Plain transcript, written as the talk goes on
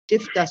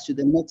shift us to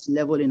the next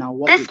level in our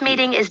walk. This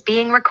meeting is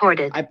being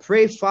recorded. I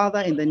pray, Father,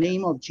 in the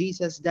name of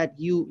Jesus, that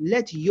you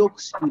let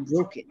yokes be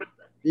broken,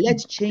 let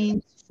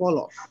chains fall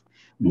off.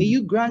 May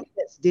you grant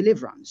us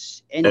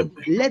deliverance and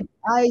let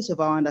the eyes of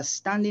our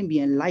understanding be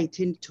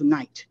enlightened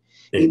tonight.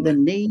 Amen. In the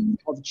name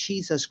of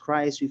Jesus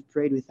Christ, we've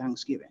prayed with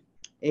thanksgiving.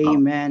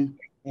 Amen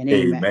and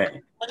amen.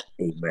 Amen.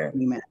 Amen.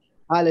 Amen.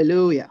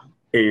 Hallelujah.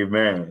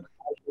 Amen.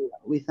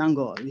 We thank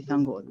God. We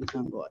thank God. We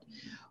thank God.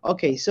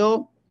 Okay,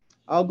 so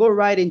I'll go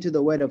right into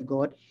the word of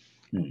God.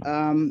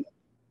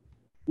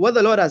 What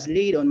the Lord has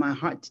laid on my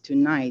heart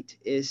tonight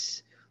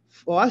is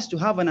for us to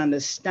have an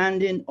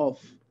understanding of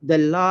the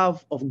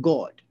love of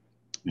God.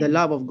 The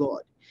love of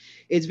God.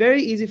 It's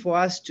very easy for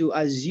us to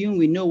assume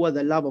we know what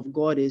the love of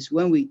God is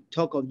when we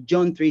talk of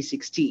John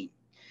 3:16.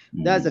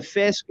 That's the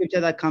first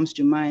scripture that comes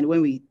to mind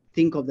when we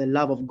think of the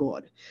love of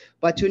God.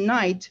 But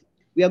tonight,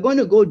 we are going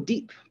to go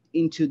deep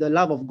into the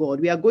love of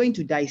God. We are going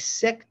to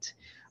dissect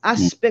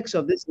aspects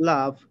of this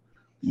love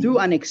through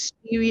an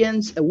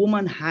experience a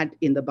woman had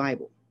in the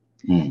Bible.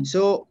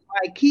 So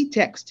my key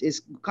text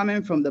is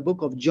coming from the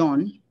book of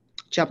John,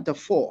 chapter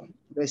 4,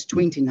 verse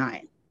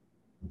 29.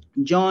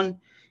 John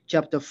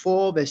chapter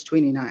 4, verse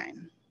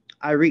 29.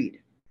 I read,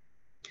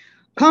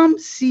 "Come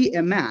see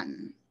a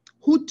man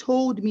who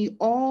told me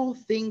all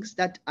things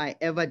that I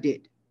ever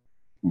did.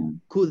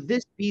 Could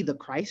this be the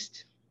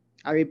Christ?"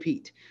 I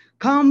repeat,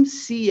 "Come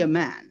see a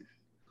man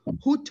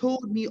who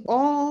told me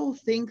all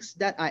things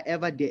that I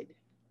ever did.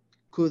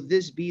 Could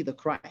this be the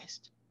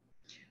Christ?"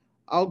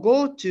 I'll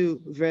go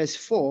to verse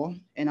 4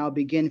 and I'll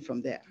begin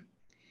from there.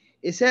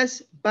 It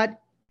says,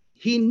 "But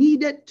he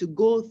needed to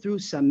go through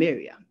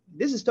Samaria."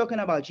 This is talking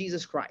about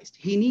Jesus Christ.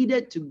 He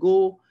needed to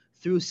go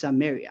through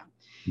Samaria.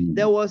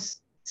 There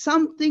was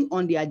something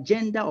on the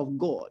agenda of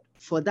God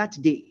for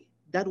that day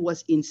that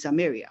was in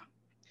Samaria.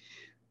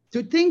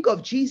 To think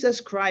of Jesus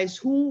Christ,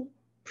 who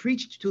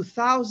preached to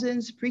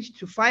thousands, preached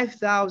to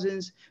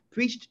 5,000s,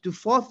 preached to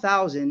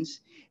 4,000s,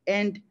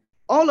 and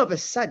all of a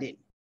sudden,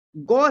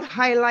 God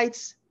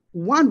highlights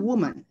one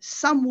woman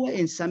somewhere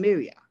in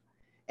Samaria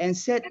and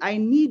said, "I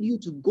need you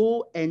to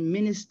go and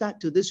minister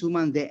to this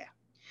woman there."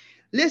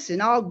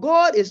 Listen, our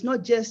God is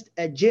not just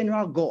a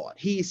general God.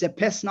 He is a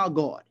personal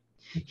God.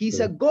 He's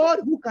a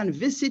God who can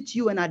visit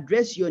you and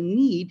address your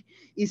need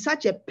in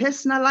such a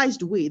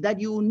personalized way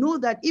that you will know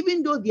that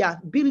even though there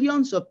are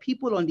billions of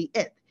people on the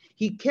earth,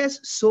 he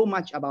cares so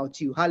much about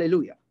you.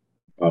 Hallelujah.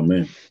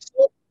 Amen.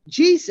 So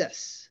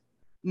Jesus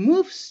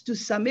moves to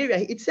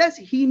Samaria. It says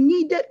he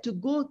needed to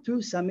go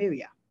through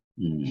Samaria.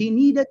 He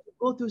needed to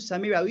go through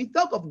Samaria. We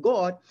talk of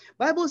God.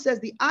 Bible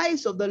says the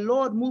eyes of the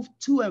Lord move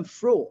to and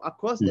fro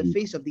across the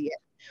face of the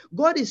earth.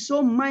 God is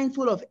so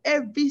mindful of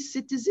every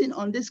citizen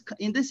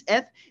in this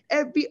earth,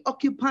 every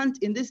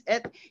occupant in this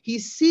earth. He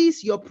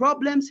sees your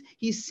problems.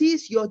 He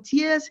sees your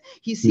tears.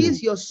 He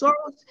sees your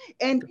sorrows.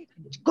 And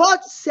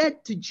God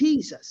said to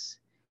Jesus,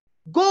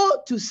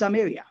 "Go to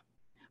Samaria."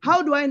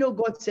 How do I know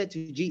God said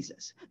to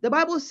Jesus? The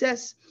Bible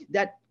says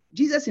that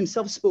Jesus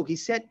himself spoke. He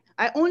said,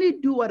 "I only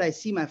do what I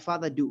see my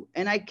Father do,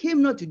 and I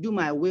came not to do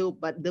my will,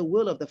 but the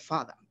will of the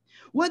Father."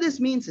 What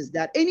this means is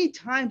that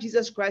anytime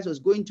Jesus Christ was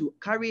going to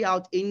carry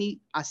out any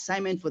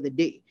assignment for the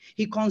day,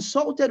 he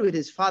consulted with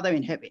his Father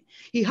in heaven.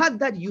 He had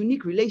that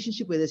unique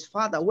relationship with his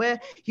Father where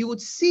he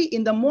would see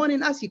in the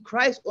morning as he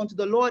cries unto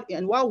the Lord,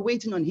 and while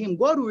waiting on him,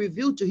 God will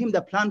reveal to him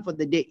the plan for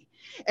the day.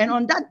 And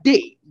on that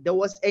day, there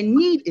was a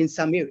need in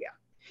Samaria,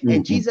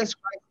 and Jesus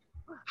Christ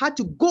had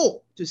to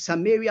go to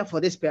Samaria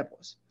for this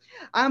purpose.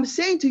 I'm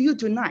saying to you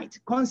tonight,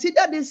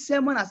 consider this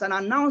sermon as an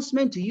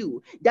announcement to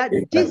you that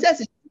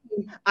Jesus is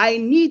saying, "I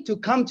need to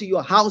come to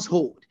your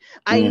household.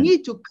 I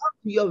need to come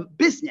to your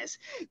business."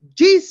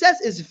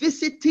 Jesus is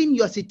visiting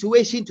your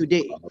situation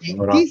today.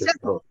 Jesus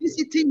is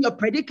visiting your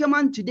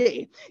predicament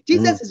today.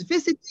 Jesus is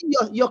visiting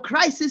your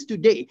crisis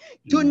today.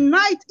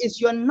 Tonight is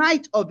your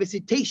night of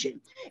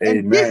visitation.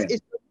 And this is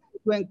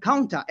to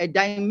encounter a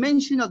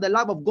dimension of the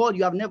love of God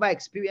you have never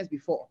experienced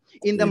before.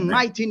 In the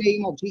mighty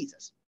name of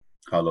Jesus.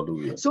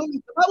 Hallelujah. So the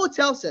Bible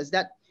tells us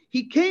that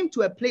he came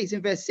to a place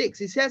in verse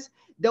 6. It says,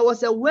 there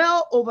was a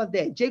well over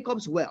there,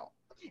 Jacob's well.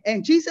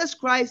 And Jesus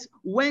Christ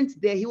went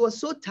there. He was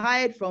so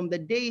tired from the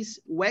day's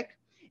work,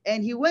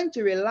 and he went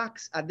to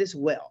relax at this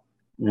well.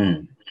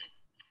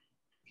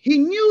 He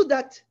knew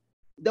that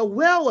the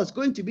well was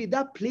going to be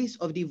that place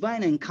of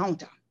divine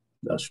encounter.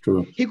 That's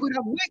true. He could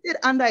have waited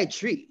under a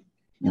tree.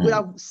 He could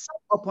have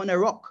sat upon a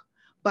rock.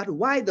 But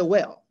why the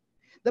well?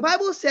 The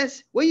Bible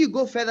says, when you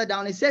go further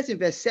down, it says in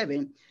verse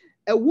 7,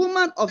 a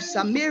woman of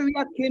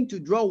Samaria came to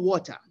draw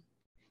water.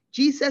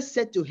 Jesus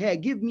said to her,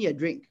 "Give me a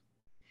drink."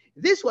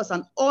 This was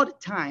an odd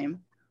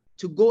time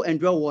to go and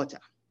draw water,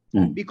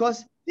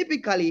 because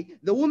typically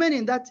the women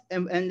in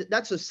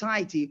that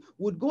society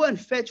would go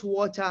and fetch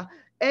water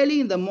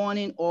early in the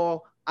morning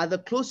or at the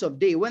close of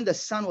day when the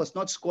sun was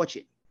not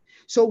scorching.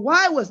 So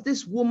why was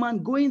this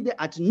woman going there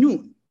at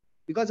noon?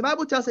 Because the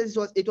Bible tells us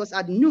it was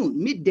at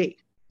noon, midday.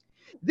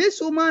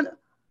 This woman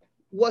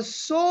was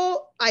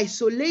so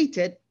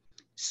isolated,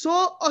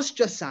 so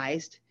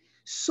ostracized,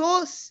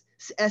 so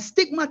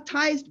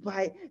stigmatized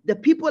by the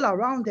people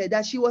around her,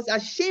 that she was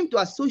ashamed to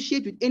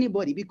associate with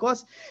anybody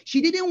because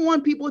she didn't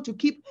want people to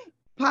keep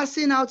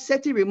passing out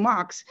certain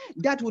remarks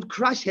that would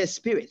crush her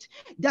spirit,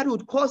 that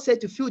would cause her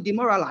to feel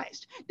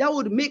demoralized, that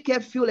would make her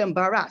feel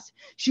embarrassed.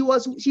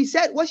 She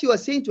said what she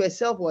was saying to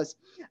herself was,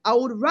 I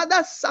would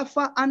rather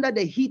suffer under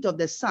the heat of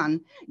the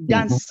sun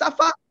than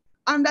suffer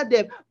under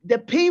the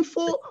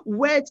painful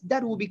words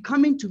that will be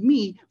coming to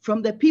me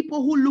from the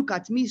people who look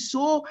at me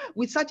so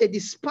with such a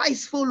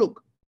despiseful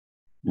look.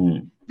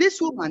 This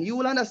woman, you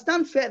will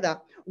understand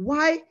further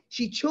why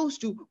she chose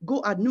to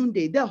go at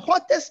noonday, the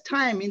hottest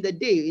time in the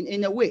day,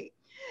 in a way.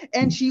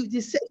 And she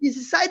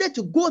decided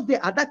to go there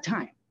at that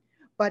time.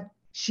 But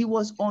she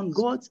was on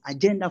God's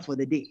agenda for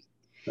the day.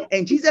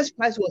 And Jesus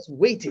Christ was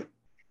waiting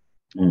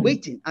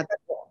at that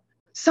door.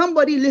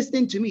 Somebody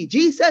listening to me,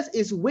 Jesus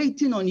is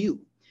waiting on you.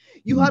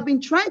 You have been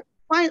trying to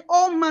find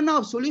all manner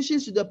of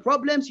solutions to the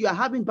problems you are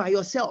having by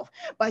yourself.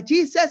 But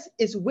Jesus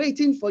is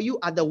waiting for you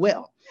at the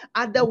well.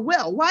 At the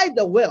well. Why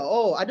the well?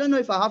 Oh, I don't know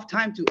if I have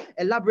time to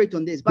elaborate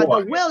on this, but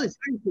the well is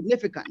very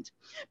significant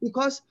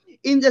because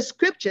in the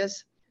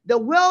scriptures, the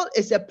well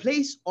is a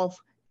place of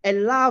a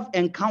love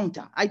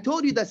encounter. I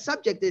told you the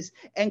subject is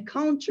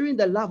encountering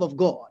the love of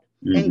God.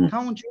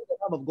 Encountering the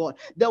love of God.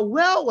 The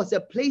well was a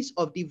place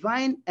of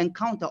divine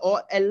encounter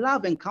or a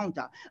love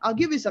encounter. I'll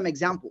give you some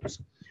examples.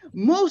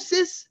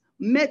 Moses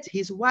met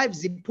his wife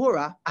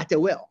Zipporah at a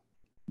well.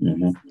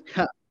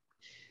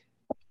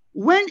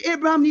 When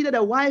Abraham needed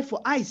a wife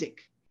for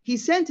Isaac, he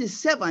sent his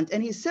servant,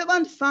 and his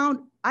servant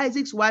found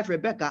Isaac's wife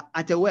Rebekah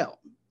at a well.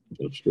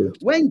 That's true.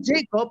 When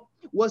Jacob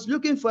was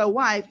looking for a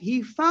wife,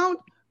 he found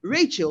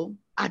Rachel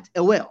at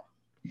a well.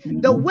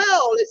 The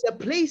well is a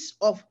place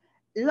of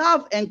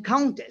love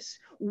encounters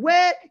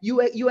where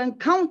you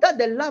encounter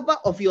the lover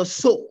of your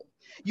soul.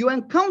 You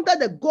encounter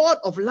the God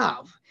of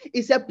love.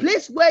 It's a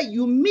place where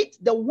you meet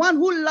the one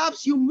who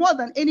loves you more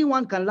than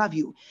anyone can love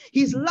you.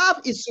 His love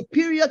is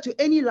superior to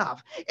any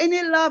love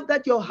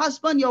that your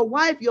husband, your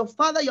wife, your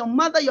father, your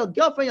mother, your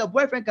girlfriend, your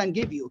boyfriend can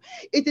give you.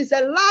 It is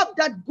a love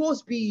that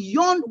goes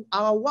beyond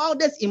our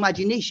wildest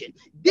imagination.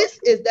 This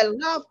is the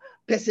love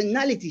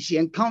personality she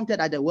encountered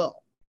at the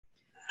well.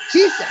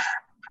 Jesus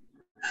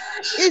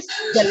is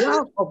the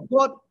love of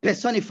God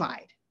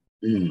personified.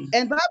 And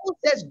the Bible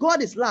says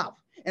God is love.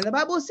 And the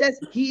Bible says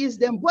he is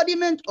the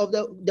embodiment of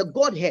the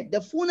Godhead. The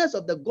fullness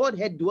of the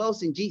Godhead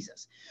dwells in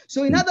Jesus.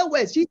 So in other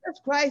words, Jesus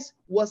Christ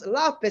was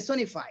love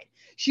personified.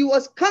 She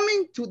was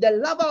coming to the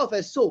lover of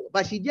her soul,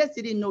 but she just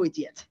didn't know it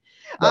yet.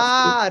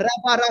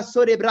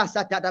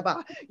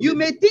 You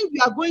may think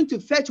you are going to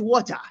fetch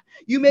water.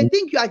 You may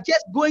think you are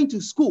just going to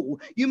school.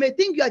 You may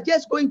think you are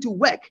just going to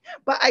work.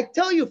 But I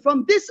tell you,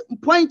 from this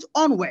point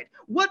onward,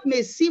 what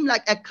may seem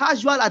like a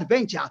casual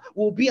adventure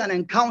will be an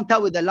encounter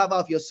with the lover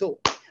of your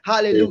soul.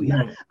 Hallelujah.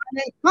 Amen.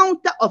 An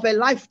encounter of a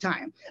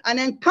lifetime. An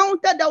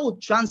encounter that will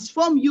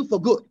transform you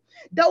for good.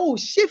 That will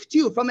shift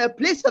you from a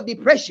place of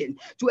depression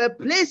to a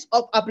place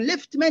of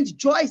upliftment,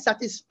 joy,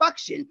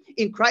 satisfaction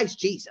in Christ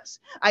Jesus.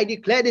 I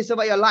declare this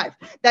over your life,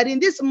 that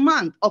in this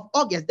month of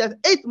August, the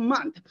 8th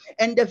month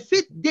and the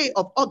 5th day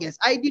of August,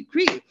 I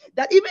decree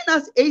that even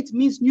as 8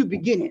 means new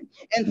beginning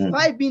and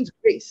 5 means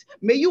grace,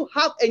 may you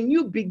have a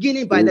new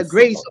beginning by the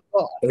grace of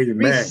God.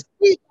 Amen.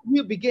 Receive a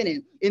new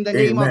beginning in the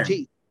name of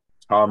Jesus.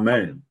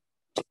 Amen.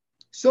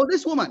 So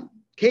this woman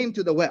came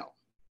to the well,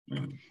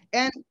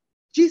 and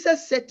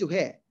Jesus said to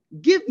her,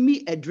 give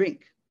me a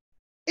drink.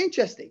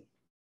 Interesting.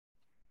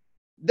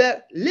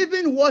 The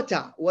living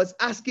water was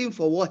asking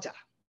for water.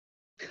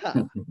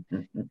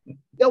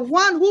 The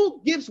one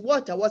who gives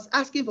water was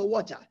asking for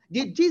water.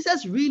 Did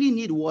Jesus really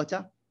need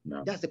water?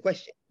 No. That's the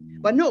question.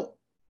 But no.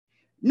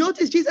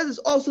 Notice Jesus is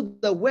also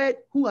the Word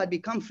who had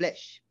become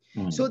flesh.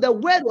 So the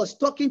Word was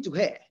talking to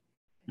her.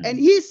 And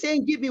he's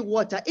saying, give me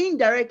water.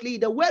 Indirectly,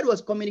 the Word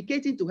was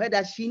communicating to her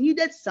that she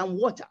needed some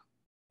water.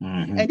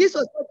 And this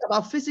was not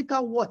about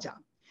physical water.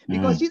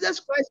 Because Jesus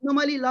Christ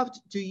normally loved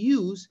to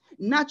use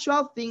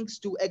natural things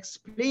to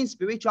explain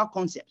spiritual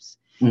concepts.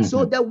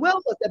 So the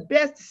well was the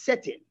best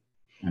setting.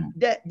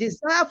 The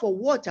desire for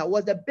water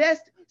was the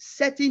best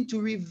setting to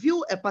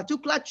reveal a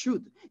particular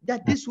truth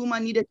that this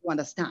woman needed to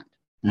understand.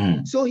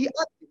 So he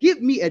asked,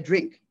 give me a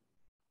drink.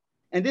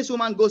 And this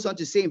woman goes on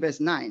to say in verse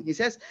 9, he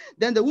says,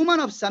 then the woman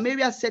of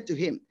Samaria said to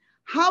him,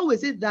 how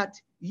is it that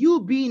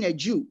you being a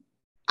Jew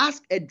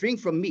ask a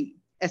drink from me,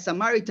 a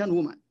Samaritan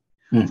woman?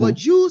 For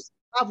Jews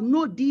have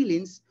no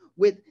dealings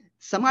with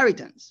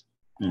Samaritans.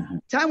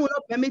 Time will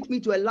not permit me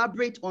to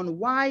elaborate on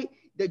why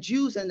the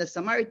Jews and the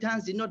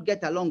Samaritans did not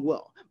get along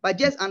well, but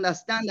just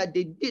understand that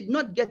they did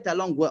not get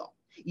along well.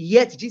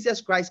 Yet Jesus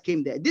Christ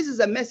came there. This is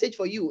a message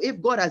for you.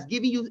 If God has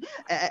given you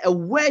a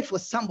word for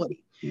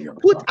somebody,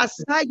 put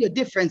aside your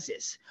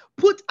differences.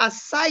 Put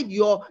aside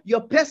your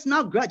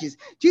personal grudges.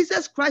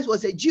 Jesus Christ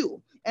was a Jew,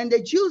 and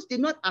the Jews did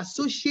not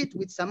associate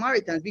with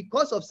Samaritans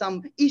because of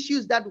some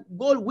issues that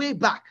go way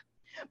back.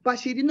 But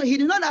he did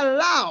not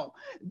allow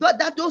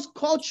those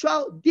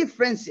cultural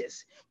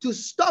differences to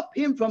stop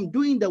him from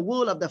doing the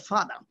will of the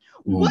Father.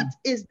 What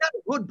is that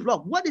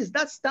roadblock? What is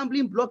that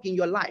stumbling block in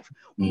your life?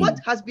 What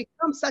has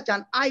become such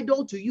an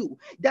idol to you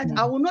that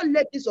I will not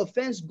let this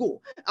offense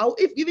go?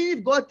 Even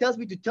if God tells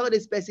me to tell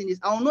this person this,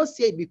 I will not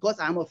say it because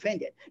I'm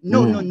offended.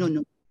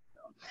 No.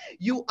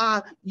 You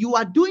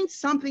are doing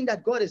something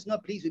that God is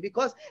not pleased with,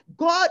 because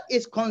God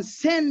is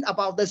concerned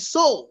about the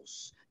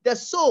souls. The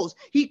souls.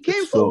 He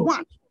came for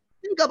one.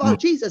 Think about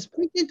Jesus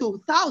preaching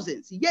to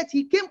thousands, yet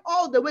he came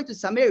all the way to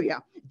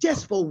Samaria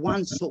just for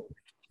one soul.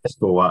 Just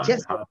for one.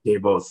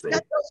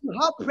 That tells you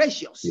how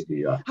precious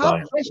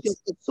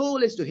the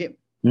soul is to him.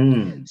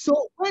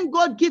 So when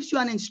God gives you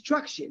an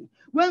instruction,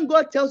 when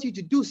God tells you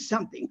to do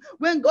something,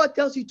 when God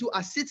tells you to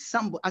assist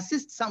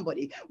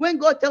somebody, when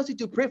God tells you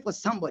to pray for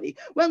somebody,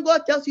 when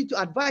God tells you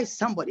to advise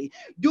somebody,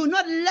 do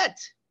not let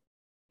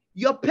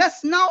your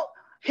personal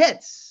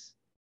hurts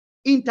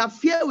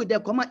interfere with their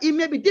command. It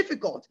may be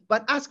difficult,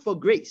 but ask for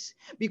grace,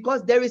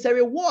 because there is a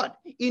reward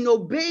in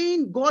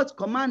obeying God's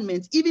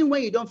commandments, even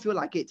when you don't feel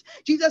like it.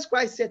 Jesus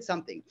Christ said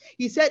something.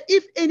 He said,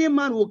 if any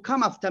man will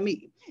come after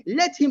me,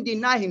 let him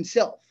deny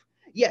himself.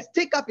 Yes,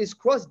 take up his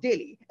cross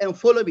daily and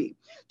follow me.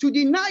 To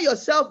deny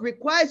yourself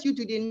requires you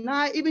to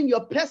deny even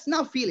your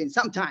personal feelings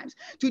sometimes,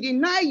 to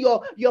deny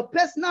your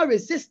personal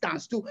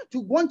resistance to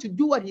want to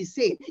do what he's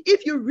saying.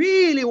 If you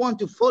really want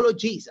to follow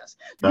Jesus,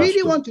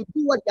 want to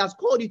do what he has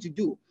called you to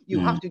do,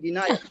 you have to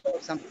deny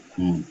yourself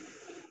something.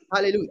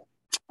 Hallelujah.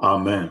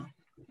 Amen.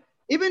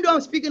 Even though I'm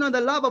speaking on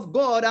the love of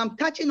God, I'm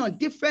touching on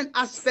different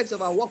aspects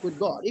of our walk with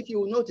God, if you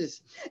will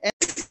notice.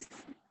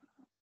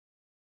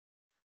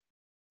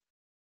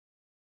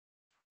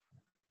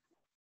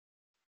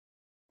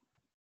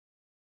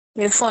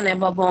 Your phone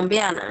about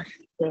Bombiana.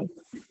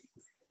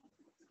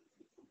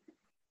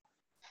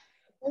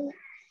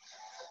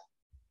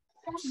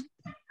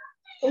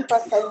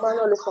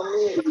 Emmanuel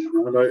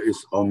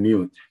is on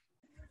mute.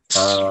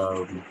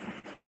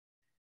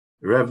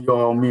 Rev,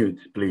 you're on mute,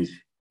 please.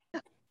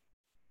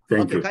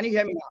 Thank you. Can you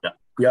hear me now?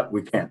 Yeah,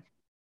 we can.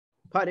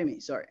 Pardon me,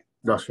 sorry.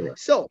 That's right.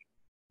 So,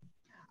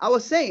 I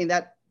was saying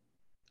that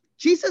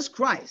Jesus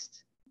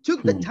Christ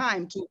took the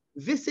time to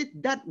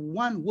visit that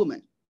one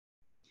woman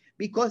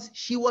because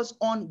she was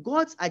on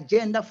God's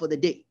agenda for the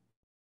day.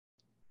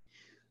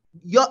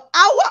 Your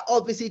hour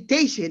of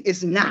visitation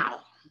is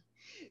now.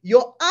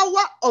 Your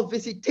hour of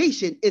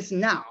visitation is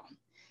now.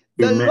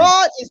 The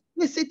Lord is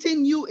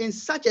visiting you in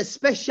such a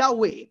special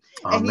way.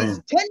 Amen. And he's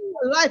turning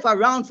your life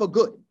around for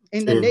good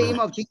in the name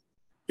of Jesus.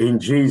 In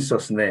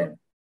Jesus' name.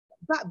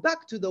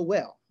 Back to the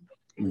well.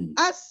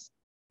 As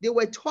they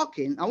were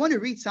talking, I want to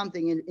read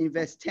something in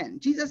verse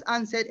 10. Jesus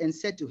answered and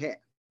said to her,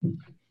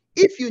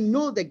 if you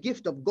know the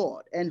gift of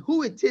God and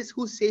who it is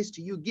who says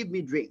to you, give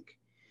me drink,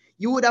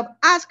 you would have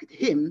asked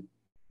him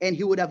and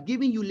he would have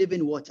given you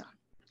living water.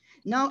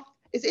 Now,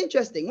 it's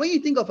interesting. When you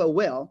think of a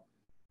well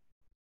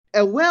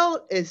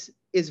is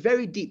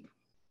very deep.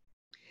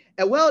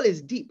 A well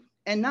is deep.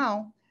 And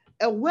now,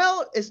 a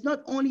well is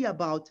not only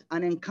about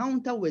an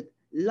encounter with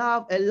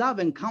love, a love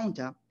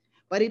encounter,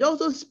 but it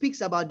also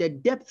speaks about the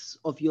depths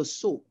of your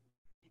soul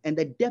and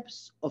the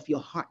depths of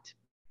your heart.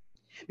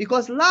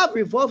 Because love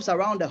revolves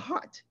around the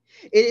heart.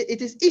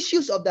 It is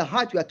issues of the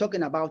heart we are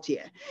talking about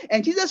here.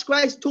 And Jesus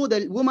Christ told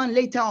the woman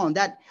later on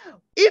that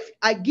if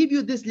I give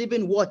you this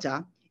living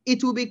water,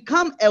 it will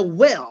become a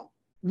well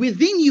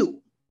within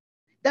you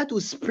that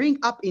will spring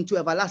up into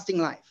everlasting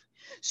life.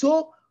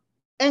 So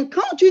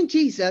encountering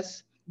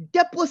Jesus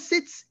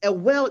deposits a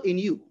well in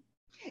you.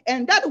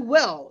 And that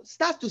well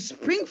starts to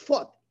spring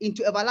forth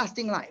into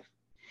everlasting life.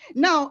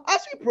 Now,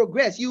 as we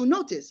progress, you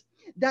notice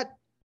that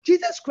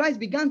Jesus Christ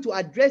began to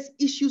address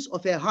issues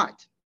of her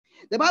heart.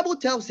 The Bible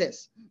tells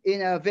us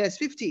in verse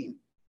 15,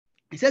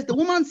 it says, the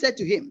woman said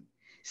to him,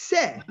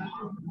 Sir,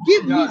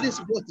 give me this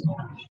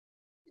water,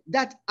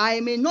 that I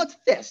may not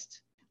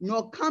thirst,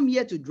 nor come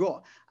here to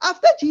draw.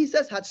 After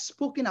Jesus had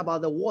spoken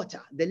about the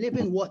water, the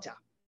living water,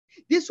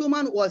 this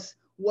woman was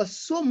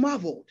so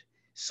marveled,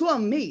 so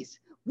amazed.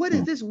 What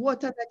is this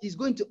water that he's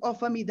going to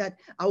offer me that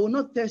I will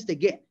not thirst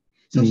again?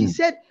 So she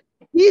said,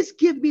 please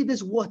give me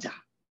this water,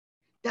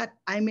 that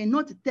I may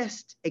not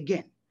thirst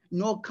again,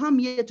 nor come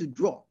here to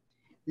draw.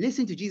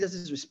 Listen to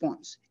Jesus'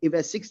 response in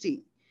verse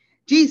 16.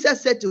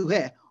 Jesus said to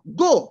her,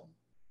 go,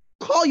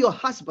 call your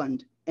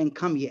husband and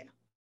come here.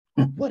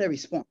 What a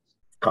response.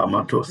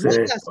 What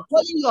does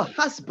calling your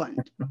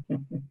husband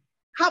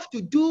have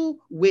to do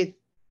with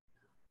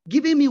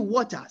giving me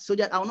water so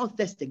that I will not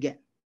thirst again?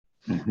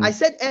 I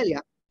said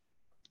earlier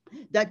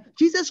that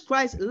Jesus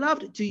Christ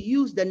loved to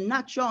use the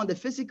natural and the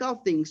physical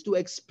things to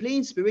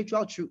explain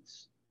spiritual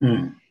truths.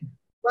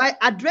 By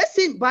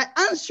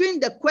answering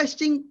the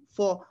question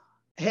for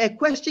her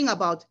question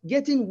about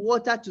getting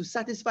water to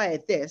satisfy her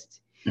thirst,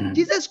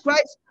 Jesus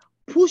Christ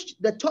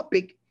pushed the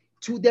topic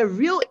to the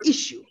real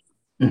issue.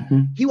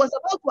 He was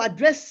about to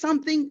address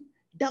something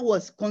that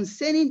was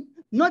concerning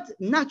not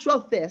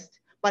natural thirst,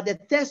 but the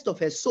thirst of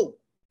her soul.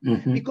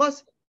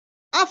 Because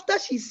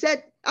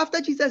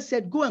After Jesus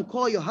said, go and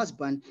call your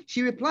husband,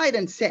 she replied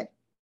and said,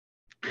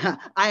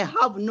 I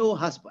have no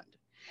husband.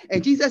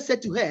 And Jesus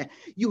said to her,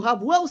 you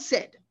have well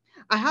said,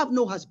 I have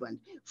no husband,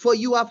 for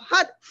you have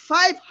had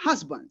 5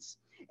 husbands,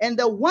 and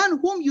the one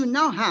whom you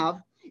now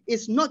have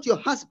is not your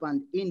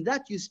husband, in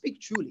that you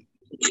speak truly.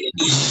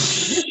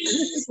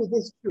 Listen to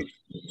this truth.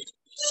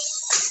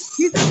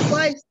 Jesus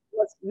Christ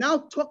was now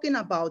talking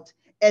about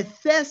a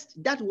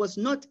thirst that was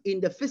not in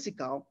the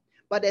physical,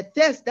 but a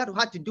thirst that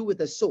had to do with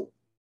the soul.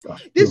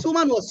 This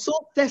woman was so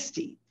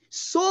thirsty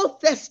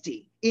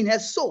in her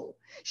soul.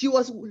 She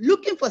was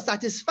looking for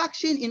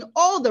satisfaction in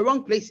all the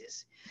wrong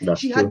places.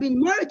 She had been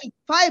married to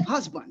 5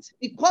 husbands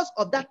because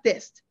of that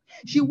thirst.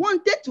 She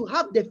wanted to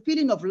have the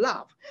feeling of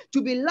love,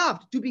 to be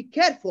loved, to be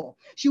cared for.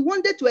 She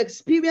wanted to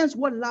experience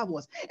what love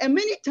was. And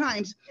many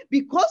times,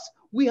 because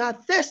we are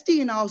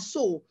thirsty in our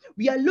soul,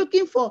 we are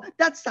looking for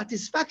that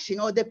satisfaction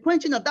or the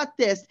quenching of that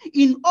thirst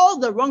in all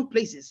the wrong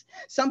places.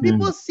 Some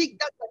people seek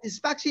that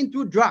satisfaction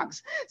through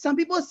drugs. Some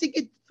people seek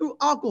it through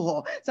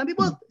alcohol. Some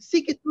people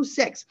seek it through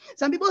sex.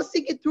 Some people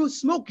seek it through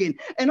smoking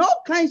and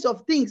all kinds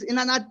of things in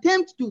an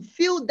attempt to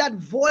fill that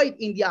void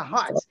in their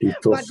hearts.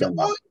 But the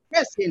only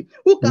person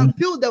who can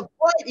fill the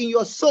void in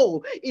your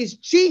soul is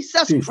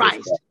Jesus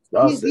Christ.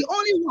 He's the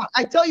only one.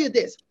 I tell you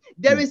this,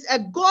 there is a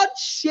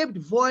God-shaped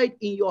void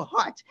in your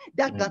heart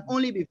that can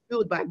only be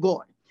filled by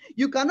God.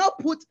 You cannot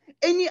put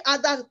any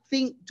other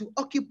thing to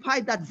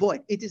occupy that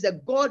void. It is a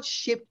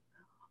God-shaped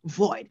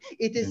void.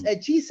 It is a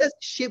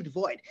Jesus-shaped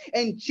void.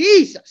 And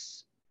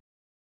Jesus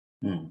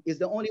is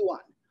the only one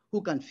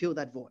who can fill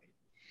that void.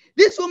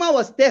 This woman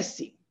was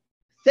thirsty.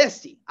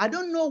 I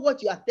don't know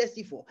what you are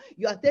thirsty for.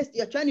 You are thirsty.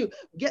 You're trying to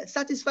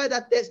satisfy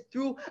that thirst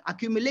through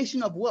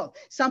accumulation of wealth.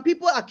 Some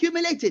people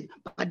accumulate it,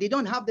 but they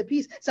don't have the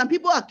peace. Some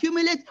people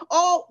accumulate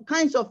all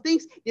kinds of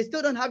things. They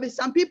still don't have it.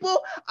 Some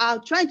people are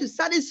trying to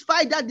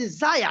satisfy that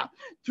desire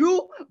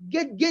through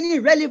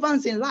gaining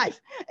relevance in life.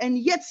 And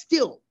yet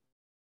still,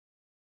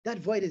 that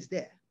void is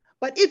there.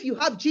 But if you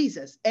have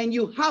Jesus and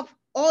you have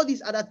all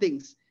these other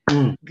things,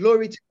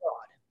 glory to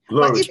God.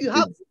 But if you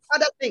have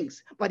other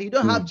things, but you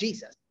don't have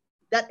Jesus,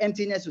 that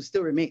emptiness will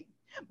still remain.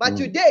 But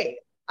today,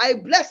 I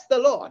bless the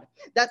Lord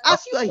that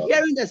as you are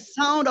hearing the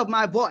sound of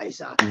my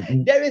voice,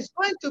 there is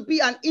going to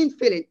be an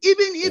infilling,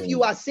 even if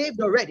you are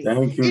saved already,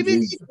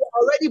 even if you are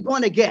already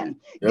born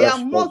again. There are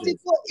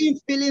multiple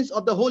infillings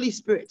of the Holy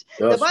Spirit.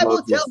 The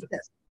Bible tells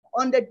us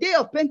on the day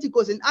of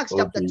Pentecost in Acts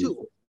chapter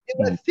 2, they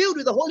were filled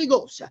with the Holy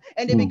Ghost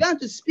and they began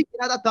to speak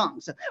in other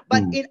tongues.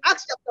 But in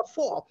Acts chapter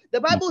 4,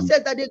 the Bible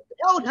says that they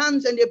held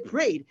hands and they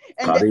prayed,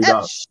 and the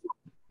earth shook,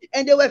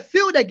 and they were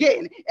filled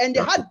again, and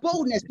they had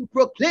boldness to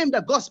proclaim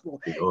the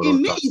gospel. It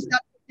means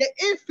that the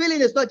infilling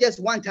is not just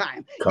one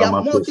time. There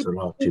are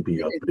multiple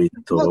infillings.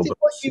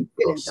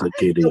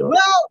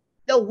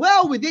 The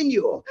well within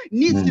you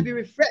needs to be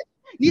refreshed,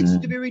 needs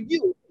to be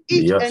renewed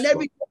each and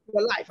every day of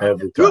your life.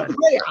 Through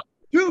prayer,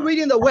 through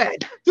reading the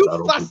word,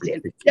 through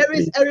fasting, there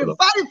is a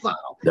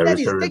revival that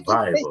is taking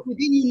place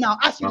within you now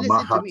as you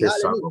listen to me.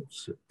 Hallelujah.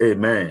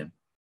 Amen.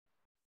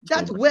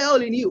 That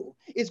well in you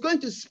is going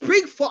to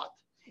spring forth.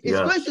 It's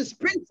going to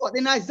spring forth.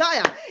 In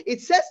Isaiah,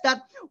 it says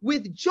that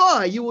with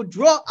joy you will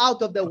draw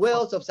out of the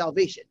wells of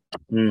salvation.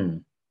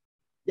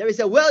 There is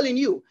a well in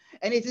you,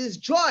 and it is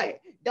joy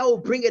that will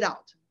bring it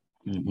out.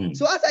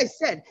 So as I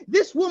said,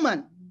 this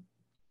woman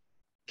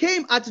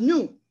came at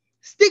noon,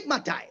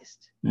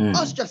 stigmatized,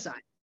 ostracized,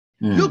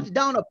 looked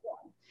down upon.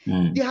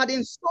 They had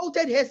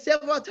insulted her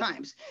several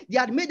times. They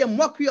had made a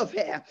mockery of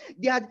her.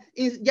 They had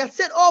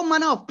said all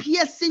manner of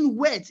piercing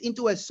words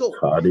into her soul.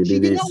 She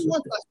did not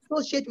want to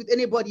associate with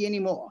anybody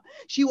anymore.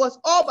 She was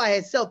all by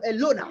herself,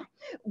 alone.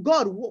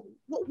 God,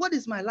 what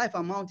is my life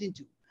amounting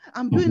to?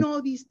 I'm doing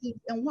all these things,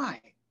 and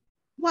why?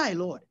 Why,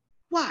 Lord?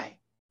 Why?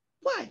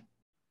 Why?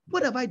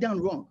 What have I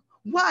done wrong?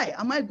 Why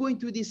am I going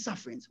through these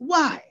sufferings?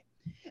 Why?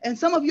 And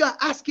some of you are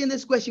asking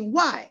this question,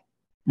 why?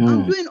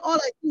 I'm doing all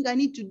I think I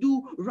need to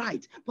do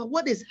right. But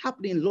what is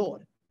happening,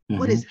 Lord?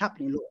 What is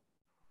happening, Lord?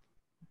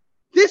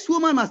 This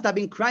woman must have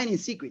been crying in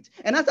secret.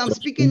 And as I'm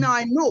speaking now,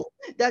 I know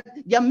that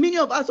there are many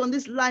of us on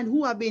this line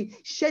who have been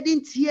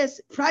shedding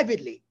tears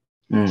privately.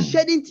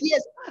 Shedding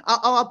tears.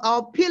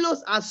 Our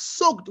pillows are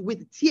soaked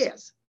with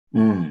tears.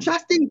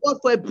 Trusting God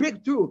for a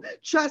breakthrough,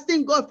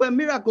 trusting God for a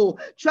miracle,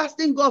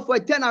 trusting God for a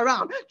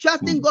turnaround,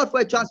 trusting God for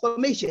a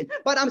transformation.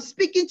 But I'm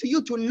speaking to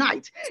you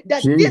tonight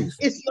that this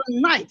is your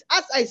night.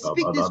 As I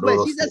speak this word,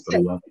 Jesus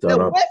said, the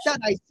words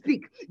that I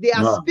speak, they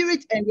are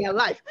spirit and they are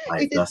life.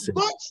 It is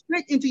gone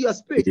straight into your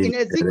spirit. In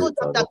Ezekiel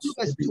chapter 2,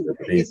 verse 2,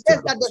 it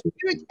says that the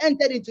spirit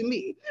entered into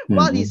me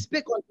while he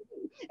spake unto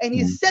me, and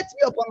he set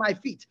me upon my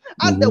feet.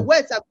 As the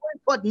words are going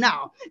forth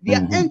now, they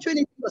are entering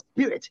into your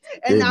spirit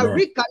and are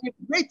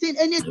recalibrating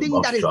anything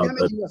that is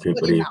damaging your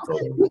body now.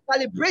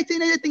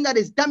 Recalibrating anything that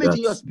is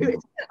damaging your spirit.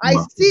 I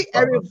see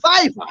a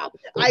revival.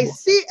 I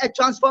see a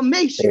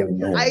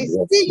transformation. I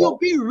see you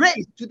being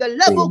raised to the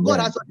level God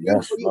has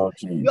ordained for you.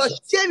 Your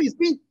shame is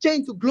being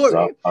changed to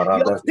glory.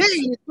 Your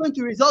pain is going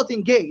to result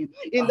in gain.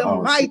 In the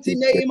mighty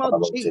name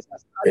of Jesus.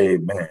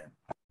 Amen.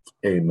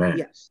 Amen.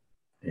 Yes.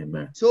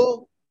 Amen.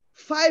 So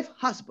 5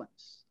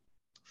 husbands.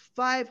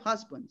 5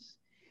 husbands.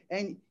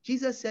 And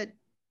Jesus said,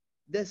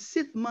 the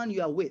 6th man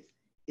you are with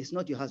is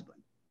not your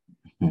husband.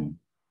 Mm.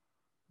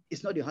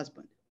 It's not your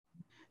husband.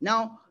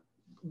 Now,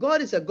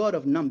 God is a God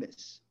of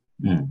numbers.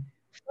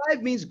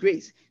 5 means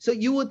grace. So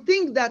you would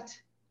think that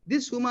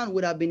this woman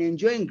would have been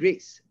enjoying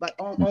grace, but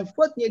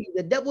unfortunately,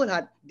 the devil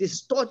had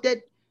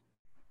distorted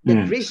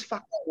the grace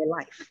factor in her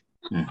life.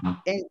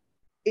 And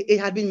it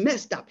had been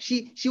messed up.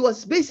 She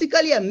was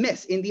basically a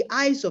mess in the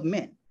eyes of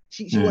men.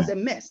 She was a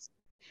mess.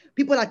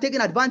 People are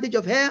taking advantage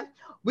of her.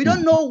 We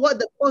don't know what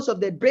the cause of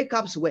the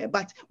breakups were,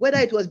 but whether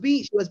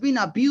she was being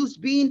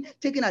abused, being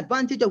taken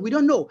advantage of, we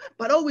don't know.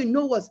 But all we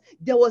know was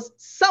there was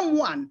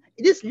someone,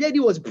 this lady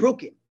was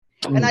broken.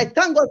 And I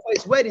thank God for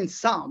his word in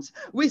Psalms,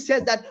 which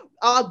says that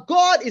our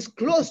God is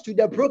close to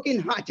the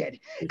brokenhearted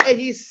and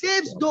he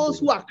saves those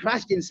who are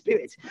crushed in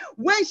spirit.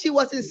 When she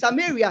was in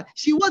Samaria,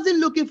 she wasn't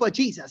looking for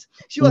Jesus.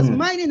 She was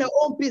minding her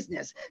own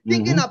business,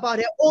 thinking about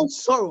her own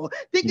sorrow,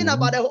 thinking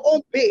about her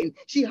own pain.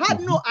 She had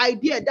no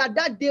idea that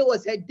that day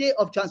was her day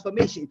of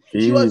transformation.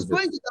 She was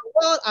going to the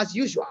well as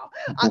usual,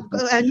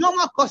 a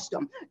normal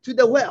custom, to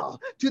the well,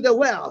 to the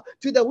well,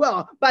 to the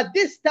well. But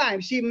this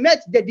time she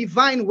met the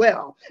divine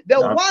well, the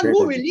one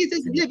who releases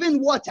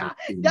living water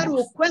that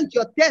will quench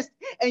your thirst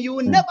and you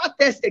will never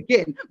thirst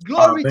again.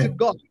 Glory to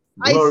God.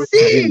 I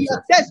see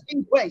your thirst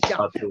being quenched,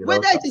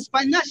 whether it is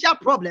financial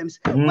problems,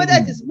 whether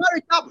it is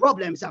marital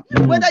problems,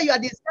 whether you are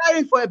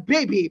desiring for a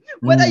baby,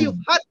 whether you've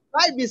had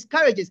 5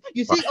 miscarriages.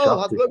 You see,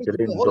 oh, glory to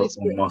the Holy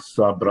Spirit.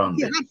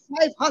 He had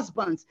 5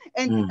 husbands,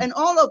 and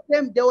all of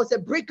them, there was a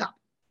breakup.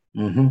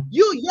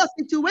 Your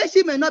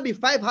situation may not be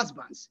 5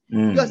 husbands.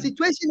 Your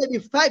situation may be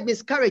 5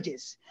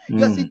 miscarriages.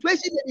 Your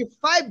situation may be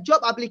 5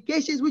 job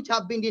applications which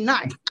have been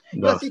denied.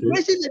 Your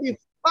situation may be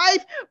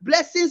 5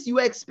 blessings you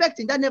were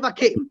expecting that never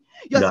came.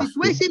 Your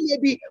situation may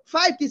be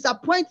 5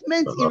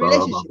 disappointments in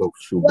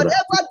relationships.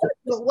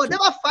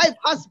 Whatever 5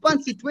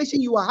 husband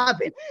situation you are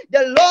having,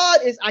 the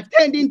Lord is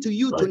attending to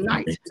you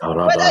tonight.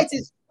 Whether it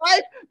is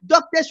 5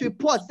 doctors'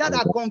 reports that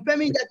are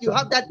confirming that you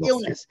have that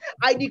illness,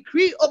 I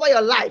decree over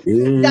your life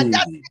that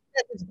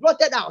sickness is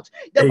blotted out.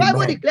 The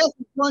Bible declares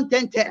in John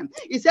 10:10,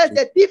 it says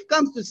the thief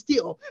comes to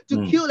steal,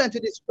 to kill, and to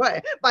destroy.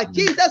 But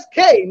Jesus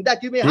came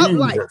that you may have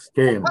life, have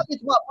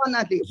it more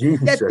abundantly.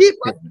 The thief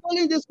has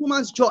stolen this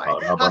woman's joy,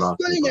 has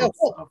stolen her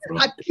hope,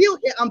 had killed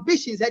her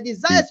ambitions, her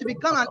desires to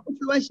become an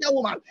influential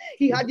woman.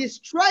 He had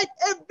destroyed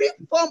every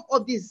form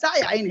of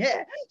desire in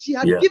her. She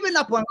had given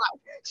up on life.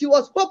 She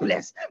was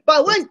hopeless.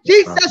 But when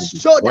Jesus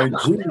showed up,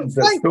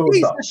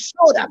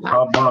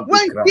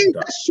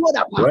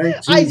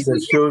 I see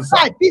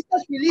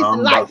Jesus released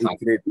life. He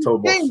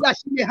came that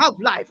she may have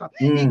life.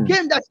 He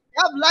came that she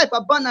may have life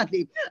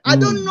abundantly. I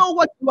don't know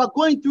what you are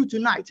going through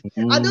tonight.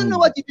 I don't know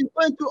what you've been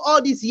going through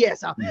all these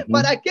years.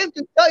 But I came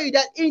to tell you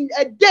that in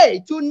a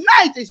day,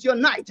 tonight is your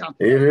night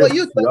for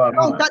you to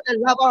encounter the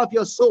lover of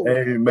your soul.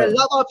 The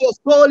lover of your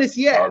soul is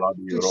here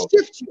to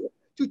shift you,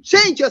 to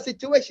change your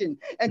situation,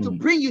 and to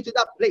bring you to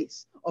that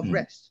place of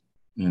rest.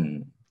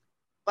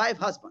 5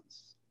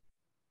 husbands.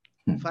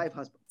 5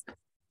 husbands.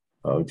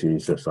 Oh,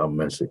 Jesus, have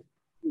mercy.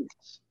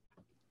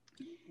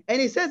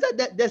 And it says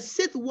that the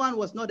 6th one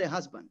was not a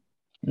husband.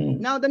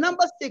 Now, the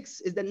number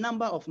 6 is the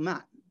number of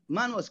man.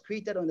 Man was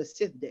created on the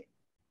 6th day.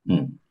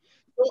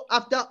 So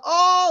after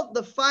all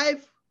the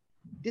 5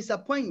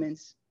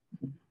 disappointments,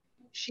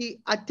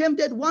 she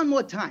attempted one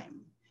more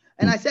time.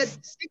 And I said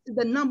 6 is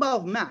the number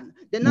of man,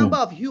 the number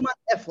of human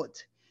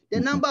effort, the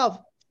number of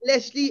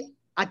fleshly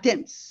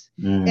attempts.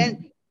 And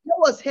that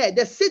was her,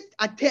 the 6th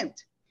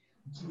attempt.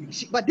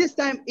 But this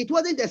time, it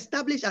wasn't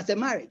established as a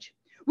marriage,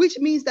 which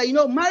means that,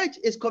 marriage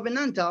is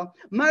covenantal.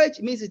 Marriage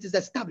means it is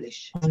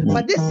established.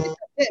 But this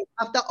attempt,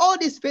 after all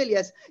these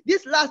failures,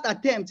 this last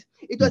attempt,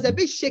 it was a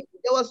bit shaky.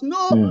 There was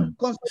no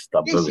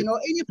consultation or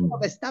any form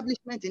of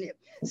establishment in it.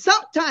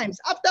 Sometimes,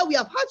 after we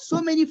have had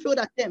so many failed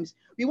attempts,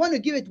 we want to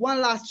give it one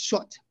last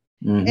shot.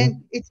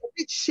 And it's a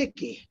bit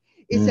shaky.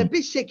 It's a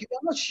bit shaky. We're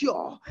not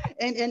sure.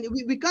 And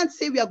we can't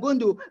say we are going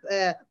to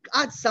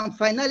add some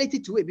finality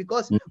to it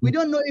because we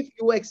don't know if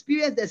you will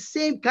experience the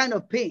same kind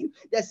of pain,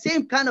 the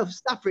same kind of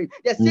suffering,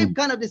 the same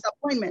kind of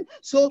disappointment.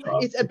 So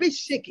it's a bit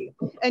shaky.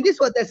 And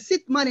this was the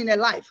 6th man in her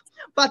life.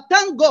 But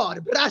thank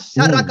God, that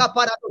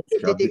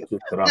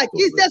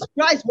Jesus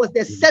Christ was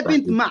the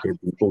 7th man.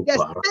 The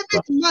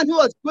 7th man who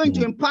was going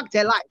to impact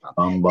her life.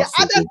 The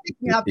other 6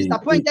 may have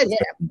disappointed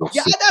her.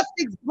 The other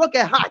 6 broke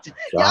her heart.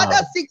 The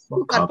other 6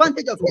 took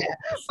advantage of her.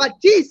 But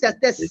Jesus,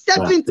 the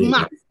 7th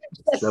man,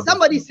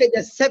 somebody say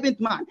the 7th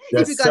man.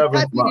 If you can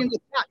type it in the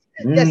chat,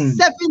 the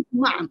 7th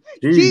man.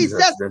 Jesus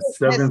is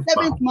the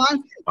 7th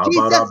man.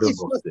 Jesus is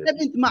the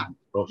 7th man.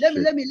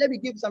 Let me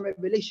give some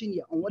revelation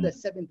here on what the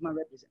 7th man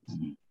represents.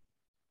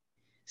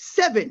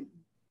 7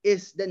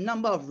 is the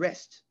number of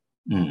rest.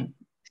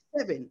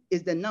 7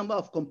 is the number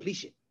of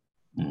completion.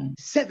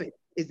 7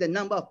 is the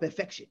number of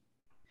perfection.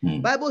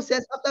 Bible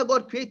says after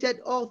God created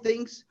all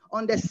things,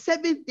 on the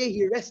 7th day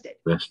he rested.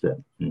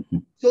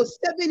 So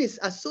 7 is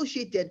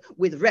associated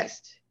with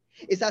rest.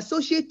 is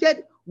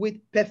associated with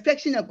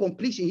perfection and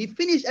completion. He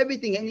finished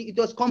everything and it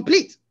was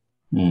complete.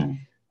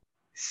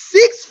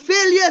 6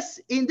 failures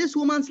in this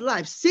woman's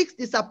life, 6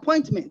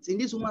 disappointments in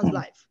this woman's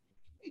life.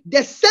 The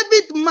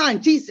 7th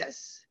man,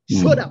 Jesus,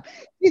 showed up.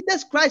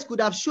 Jesus Christ could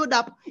have showed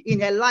up in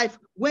her life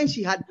when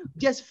she had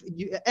just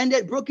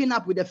broken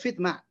up with the 5th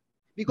man.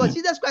 Because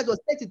Jesus Christ was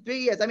 33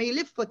 years. I mean, he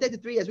lived for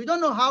 33 years. We don't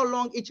know how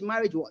long each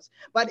marriage was.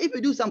 But if you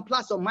do some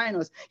plus or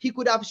minus, he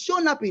could have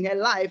shown up in her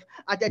life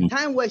at a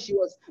time where she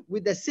was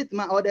with the 6th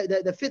man or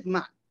the 5th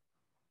man,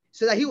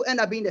 so that he will end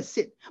up being the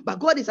 6th. But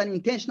God is an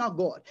intentional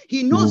God.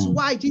 He knows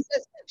why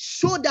Jesus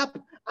showed up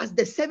as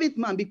the 7th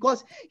man,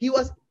 because he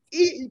was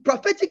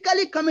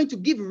prophetically coming to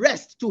give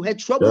rest to her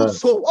troubled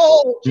soul.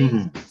 Oh,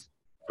 Jesus.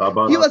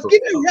 He was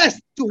giving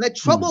rest to her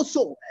troubled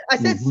soul. I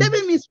said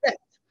 7 means rest.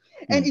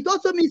 And it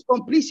also means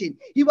completion.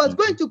 He was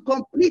going to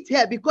complete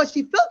her because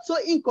she felt so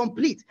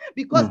incomplete,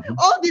 because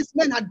all these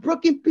men had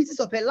broken pieces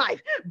of her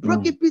life,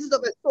 broken pieces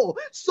of her soul,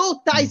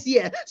 soul ties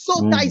here,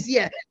 soul ties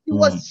here. She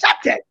was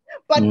shattered.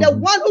 But the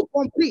one who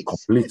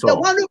completes, the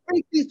one who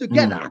brings things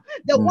together,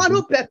 the one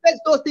who perfects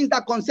those things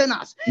that concern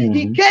us,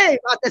 he came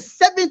as the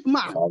 7th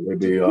man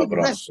to give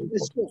rest to the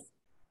soul.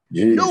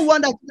 No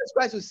wonder Jesus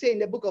Christ will say in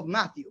the book of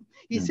Matthew,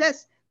 he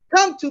says,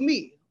 "Come to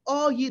me,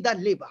 all ye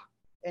that labor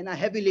and are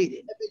heavy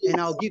laden, and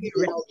I'll give you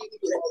rest."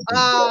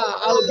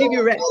 I'll give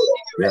you rest.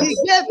 He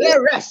gave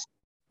her rest.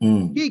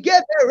 He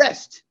gave her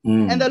rest.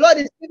 And the Lord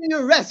is giving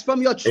you rest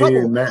from your trouble,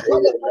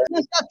 from your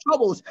financial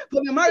troubles,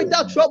 from your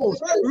marital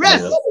troubles.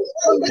 Rest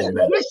from the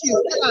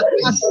situations that are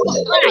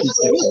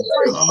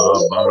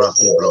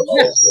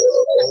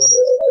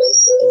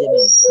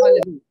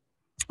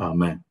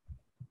Amen.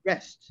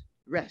 Rest.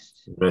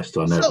 Rest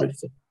on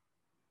everything.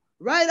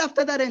 Right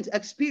after that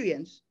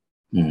experience,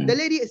 the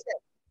lady said,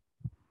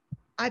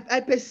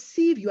 I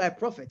perceive you are a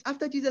prophet.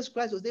 After Jesus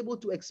Christ was able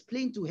to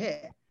explain to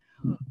her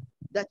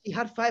that she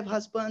had 5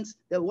 husbands,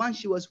 the one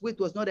she was with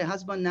was not a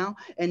husband now,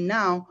 and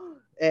now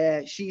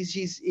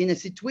she's in a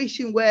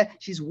situation where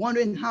she's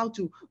wondering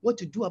what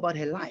to do about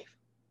her life.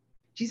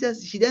 She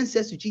then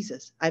says to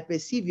Jesus, I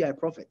perceive you are a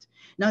prophet.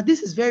 Now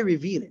this is very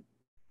revealing,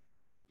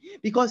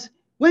 because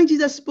when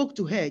Jesus spoke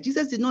to her,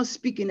 Jesus did not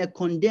speak in a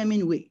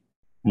condemning way.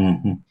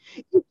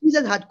 If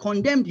Jesus had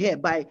condemned her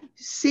by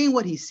saying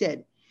what he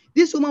said,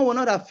 this woman would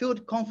not have felt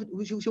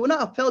she would not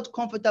have felt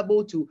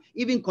comfortable to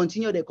even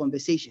continue the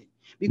conversation,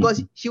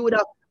 because she would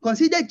have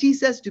considered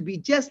Jesus to be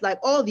just like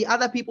all the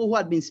other people who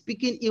had been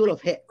speaking ill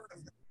of her.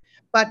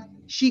 But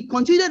she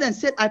continued and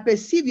said, I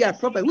perceive you are a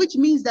prophet, which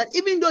means that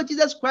even though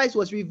Jesus Christ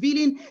was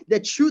revealing the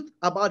truth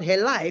about her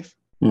life,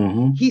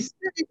 he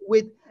said it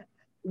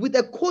with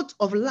a quote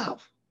of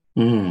love.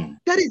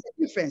 That is the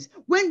difference.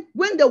 When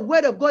the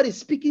word of God is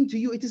speaking to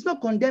you, it is not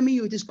condemning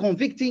you, it is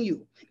convicting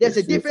you. There's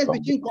a difference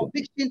between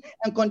conviction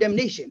and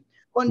condemnation.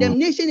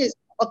 Condemnation is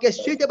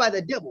orchestrated by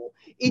the devil.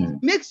 It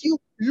makes you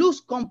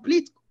lose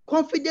complete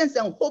confidence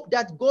and hope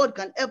that God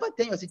can ever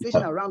turn your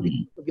situation around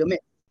because of your mess.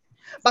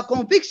 But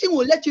conviction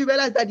will let you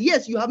realize that,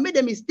 yes, you have made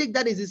a mistake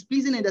that is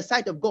displeasing in the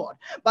sight of God,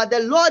 but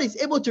the Lord is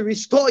able to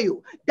restore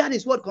you. That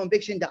is what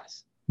conviction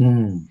does.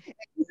 And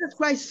Jesus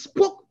Christ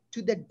spoke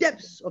to the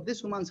depths of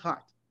this woman's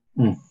heart.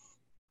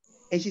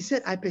 And she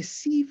said, I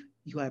perceive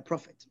you are a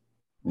prophet.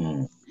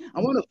 I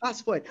want to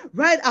fast forward.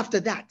 Right after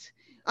that,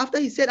 after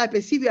he said, I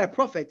perceive you are a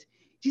prophet,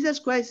 Jesus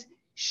Christ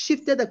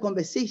shifted the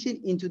conversation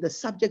into the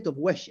subject of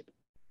worship.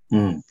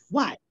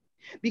 Why?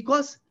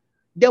 Because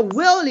the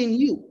well in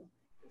you,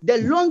 the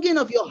longing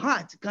of your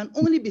heart can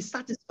only be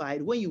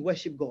satisfied when you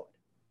worship God.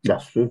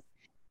 That's true.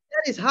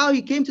 That is how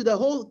he came to the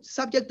whole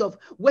subject of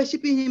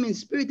worshiping him in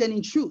spirit and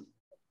in truth.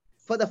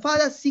 For the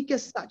Father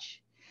seeketh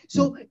such.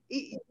 So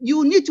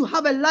you need to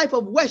have a life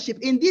of worship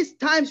in these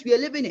times we are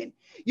living in.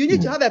 You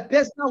need to have a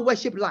personal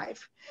worship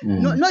life,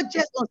 not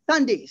just on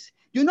Sundays.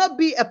 Do not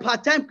be a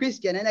part-time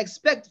Christian and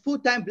expect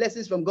full-time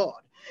blessings from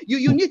God.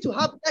 You need to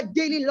have that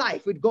daily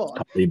life with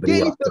God,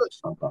 daily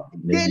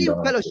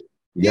fellowship,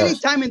 daily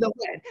time in the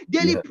Word,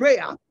 daily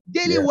prayer,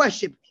 daily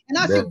worship. And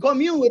as you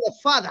commune with the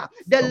Father,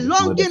 the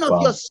longing of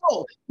your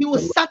soul, he will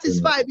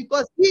satisfy,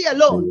 because he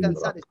alone can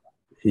satisfy.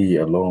 He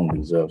alone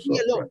deserves He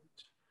alone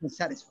can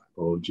satisfy.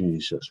 Oh,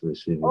 Jesus,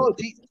 receive it. Oh,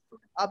 Jesus.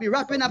 I'll be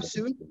wrapping up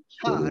soon.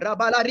 So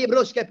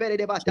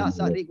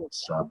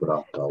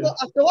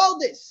after all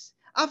this,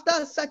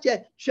 after such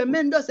a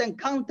tremendous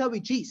encounter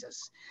with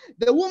Jesus,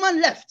 the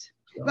woman left.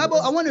 Bible,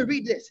 I want to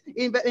read this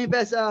in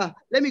verse.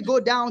 Let me go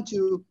down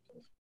to,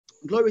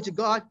 glory to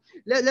God.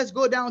 Let's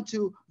go down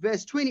to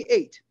verse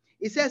 28.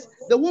 It says,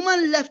 the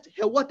woman left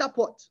her water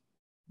pot,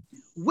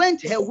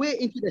 went her way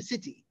into the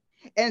city,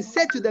 and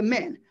said to the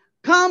men,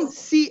 come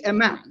see a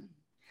man.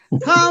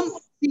 Come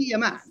see a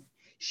man.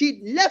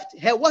 She left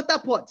her water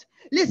pot.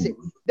 Listen,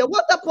 the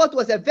water pot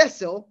was a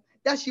vessel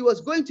that she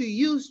was going to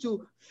use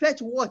to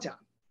fetch water.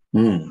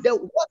 The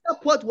water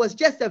pot was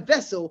just a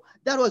vessel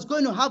that was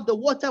going to have the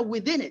water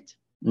within it.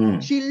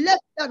 She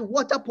left that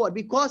water pot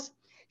because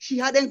she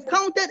had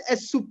encountered a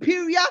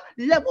superior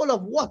level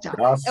of water,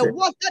 That's a it.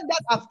 water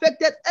that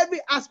affected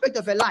every aspect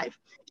of her life.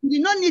 She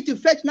did not need to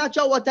fetch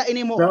natural water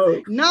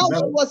anymore. Now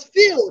she was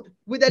filled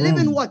with the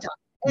living water,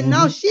 and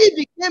now she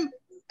became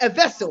a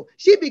vessel.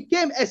 She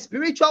became a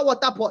spiritual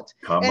water pot.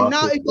 And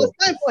now it was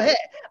time for her,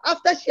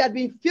 after she had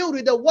been filled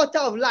with the water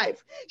of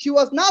life, she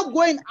was now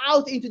going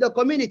out into the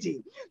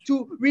community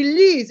to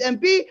release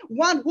and be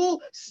one who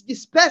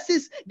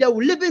disperses the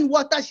living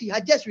water she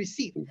had just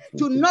received,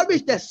 to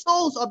nourish the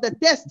souls of the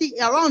thirsty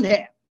around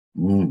her.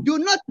 Do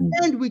not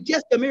end with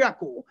just a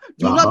miracle.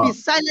 Do not be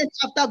silent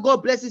after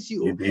God blesses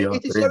you.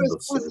 It is your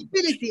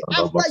responsibility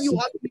after you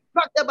have been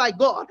impacted by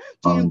God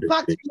to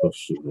impact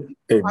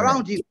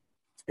around you.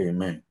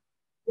 Amen.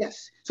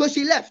 Yes. So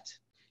she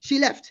left. She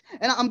left.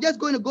 And I'm just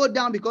going to go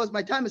down because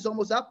my time is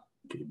almost up.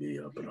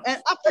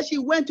 And after she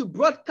went to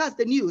broadcast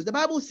the news, the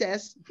Bible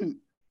says,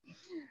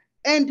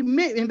 and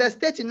in verse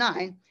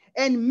 39,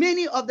 and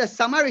many of the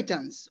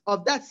Samaritans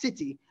of that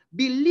city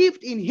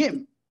believed in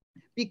him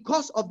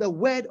because of the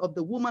word of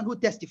the woman who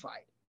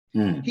testified.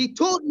 He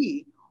told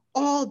me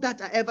all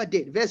that I ever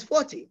did. Verse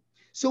 40.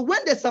 So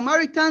when the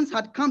Samaritans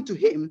had come to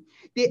him,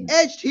 they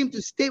urged him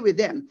to stay with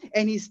them,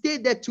 and he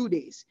stayed there 2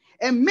 days.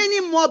 And many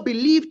more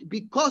believed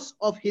because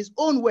of his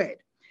own word.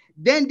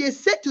 Then they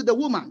said to the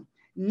woman,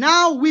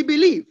 now we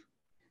believe,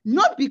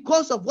 not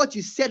because of what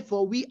you said,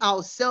 for we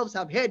ourselves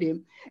have heard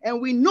him,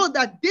 and we know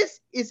that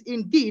this is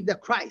indeed the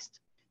Christ,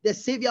 the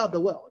Savior of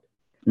the world.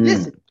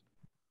 Listen,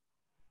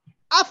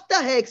 after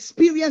her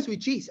experience with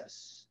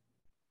Jesus,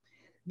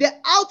 the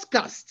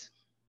outcast,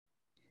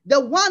 the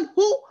one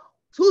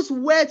whose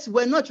words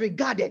were not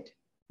regarded,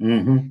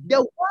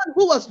 the one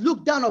who was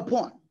looked down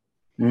upon,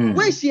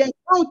 when she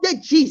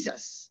encountered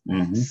Jesus,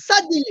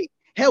 suddenly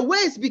her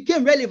words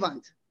became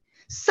relevant.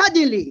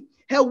 Suddenly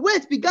her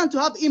words began to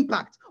have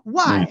impact.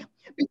 Why?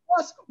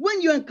 Because when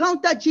you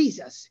encounter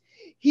Jesus,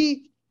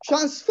 he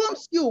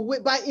transforms you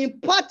by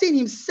imparting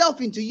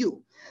himself into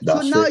you.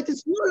 So now it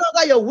is no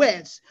longer your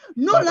words,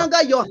 no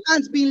longer your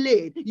hands being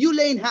laid, you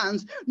laying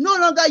hands, no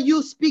longer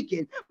you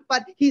speaking,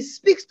 but he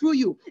speaks through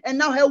you. And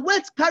now her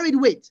words carried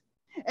weight.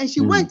 And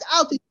she went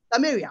out to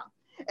Samaria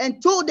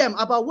and told them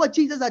about what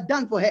Jesus had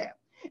done for her.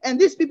 And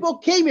these people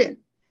came in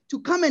to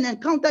come and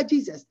encounter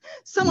Jesus.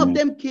 Some of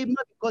them came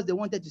not because they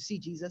wanted to see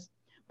Jesus,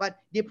 but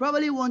they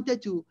probably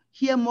wanted to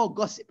hear more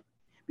gossip,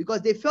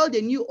 because they felt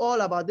they knew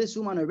all about this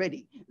woman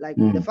already, like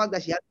the fact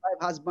that she had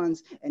 5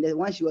 husbands and the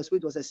one she was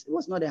with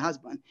was not a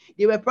husband.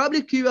 They were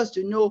probably curious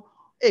to know,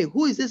 hey,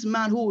 who is this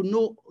man who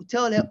will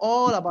tell her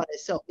all about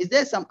herself? Is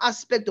there some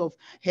aspect of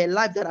her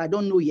life that I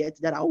don't know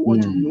yet that I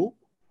want to know?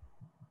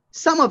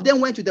 Some of them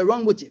went with the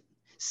wrong motive.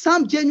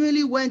 Some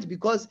genuinely went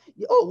because,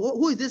 oh,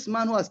 who is this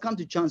man who has come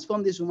to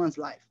transform this woman's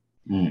life?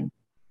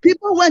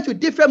 People went with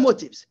different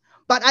motives.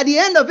 But at the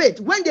end of it,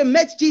 when they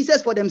met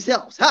Jesus for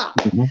themselves, there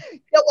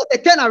was a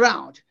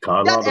turnaround.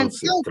 That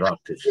encounter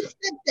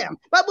them.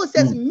 Bible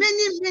says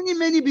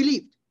many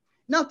believed.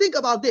 Now think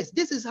about this.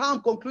 This is how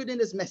I'm concluding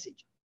this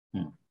message.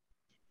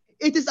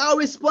 It is our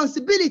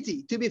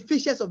responsibility to be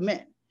fishers of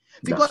men,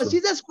 because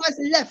Jesus Christ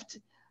left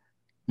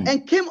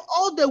and came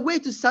all the way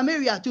to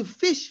Samaria to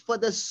fish for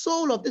the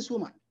soul of this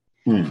woman.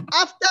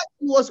 After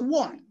he was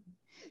won,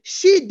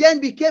 she then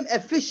became a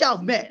fisher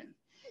of men.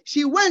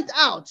 She went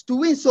out to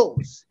win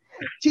souls.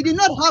 She did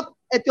not have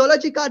a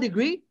theological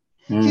degree.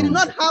 She did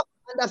not have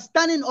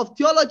understanding of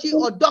theology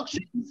or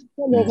doctrines. She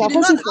did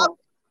not have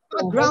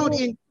background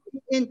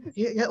in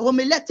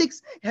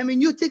homiletics,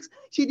 hermeneutics.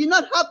 She did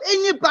not have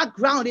any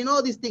background in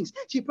all these things.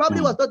 She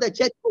probably was not a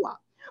church goer.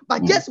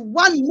 But just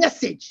one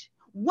message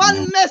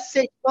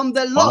from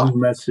the Lord. One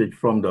message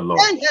from the Lord.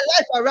 Turned her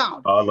life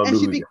around. Hallelujah. And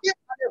she became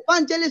an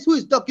evangelist who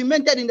is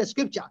documented in the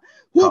scripture,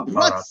 who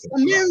brought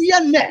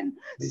Samarian men,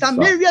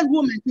 Samarian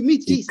women to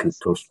meet Jesus.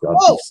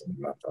 Oh,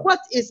 what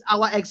is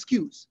our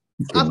excuse?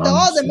 After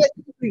all the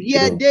messages we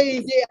hear day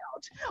in, day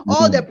out,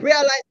 all the prayer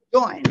lines we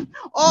join,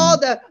 all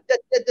the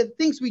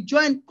things we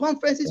join,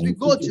 conferences we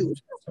go to,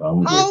 how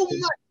much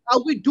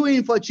are we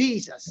doing for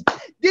Jesus?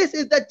 This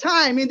is the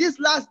time in these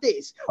last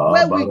days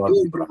where we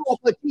do more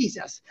for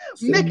Jesus.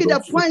 Make it a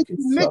point to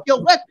make your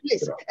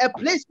workplace a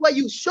place where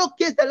you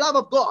showcase the love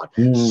of God,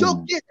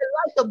 showcase the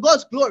light of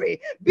God's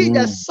glory, be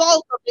the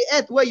salt of the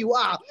earth where you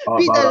are,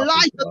 be the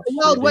light of the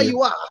world where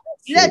you are.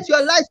 Let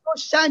your light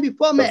so shine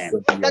before men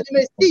that they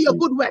may see your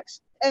good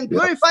works and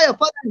glorify your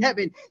Father in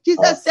heaven.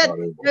 Jesus said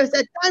there's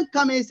a time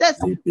coming. He says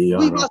we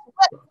must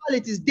work while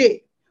it is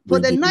day, for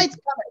the night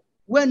cometh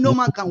when no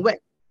man can work.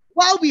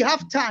 While we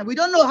have time, we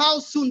don't know how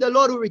soon the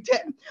Lord will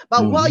return,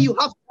 but while you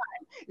have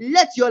time,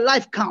 let your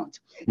life count.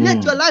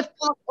 Let your life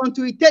count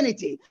unto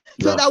eternity,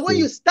 so that when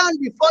you stand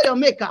before your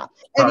maker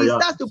and he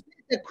starts to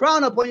place a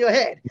crown upon your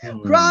head,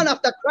 crown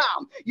after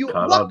crown. You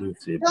walk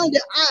down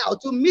the aisle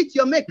to meet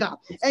your maker,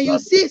 and you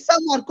see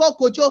someone called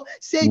Kojo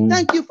say,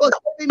 thank you for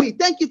saving me,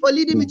 thank you for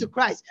leading me to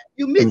Christ.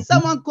 You meet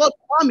someone called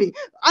Kwame,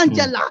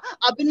 Angela,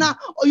 Abina,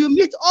 or you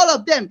meet all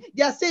of them.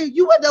 They are saying,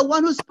 you were the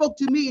one who spoke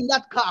to me in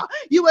that car.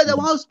 You were the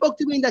one who spoke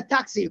to me in the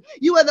taxi.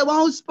 You were the one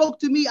who spoke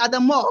to me at the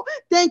mall.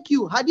 Thank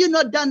you. Had you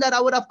not done that,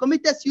 I would have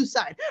committed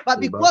suicide. But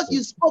because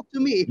you spoke to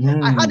me,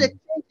 I had a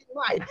change in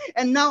mind,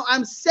 and now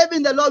I'm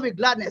serving the Lord with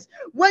gladness.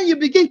 When you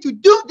begin to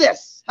do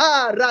this,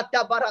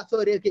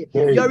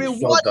 your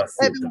reward in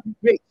heaven will be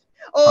great.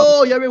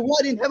 Oh, your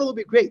reward in heaven will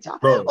be greater.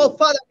 Oh,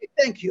 Father, we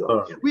thank you.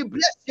 We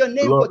bless your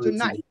name for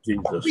tonight.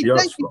 We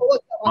thank you for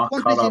what you have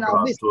accomplished in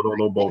our midst.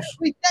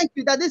 We thank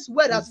you that this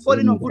word has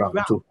fallen on good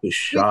ground. We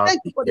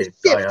thank you for the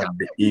shift.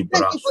 We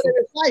thank you for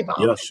the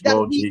revival,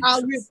 that we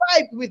are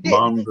revived within,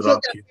 so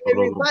that we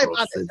revive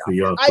others.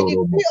 I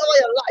decree all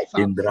your life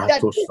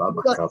that this is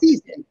your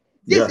season.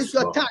 This is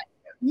your time.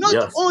 Not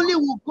only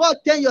will God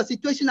turn your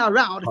situation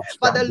around,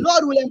 but the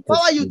Lord will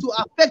empower you to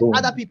affect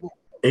other people.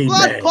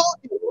 God called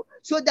you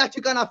so that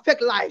you can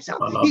affect lives.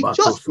 He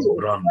chose you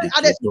when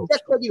others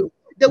rejected you.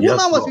 The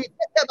woman was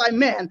rejected by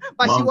men,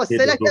 but she was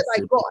selected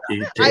by God.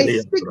 I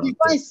speak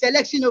divine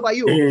selection over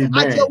you.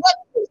 At your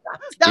workplace,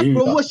 that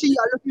promotion you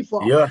are looking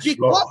for,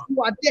 because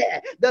you are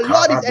there, the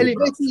Lord is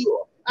elevating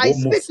you. I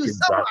speak to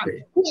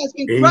someone who has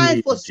been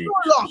crying for so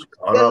long.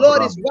 The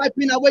Lord is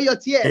wiping away your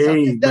tears.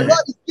 The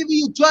Lord is giving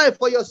you joy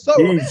for your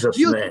sorrow.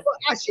 Beautiful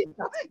ashes.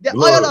 The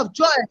oil of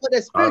joy for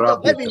the spirit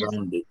of heaviness.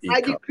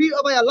 I decree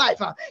over your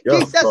life.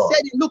 Jesus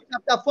said in Luke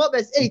chapter 4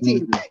 verse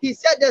 18, he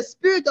said, the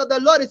spirit of the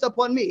Lord is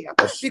upon me,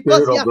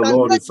 because he has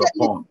anointed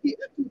me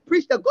to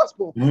preach the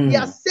gospel. He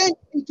has sent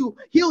me to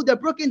heal the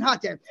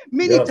brokenhearted.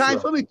 Many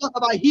times when we talk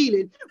about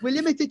healing, we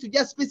limit it to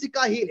just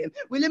physical healing.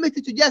 We limit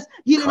it to just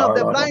healing of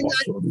the blind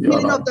eye,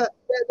 healing of the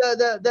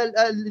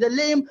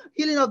lame,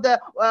 healing of the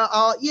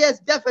our ears,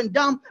 deaf and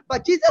dumb.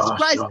 But Jesus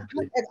Christ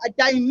had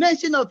a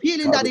dimension of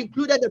healing that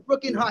included the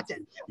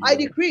brokenhearted. I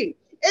decree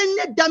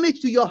any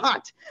damage to your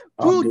heart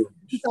through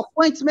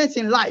disappointments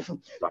in life,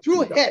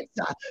 through hurts,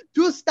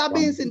 through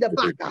stabbings in the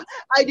back,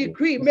 I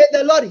decree, may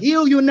the Lord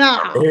heal you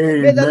now.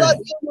 May the Lord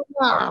heal you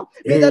now.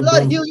 May the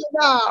Lord heal you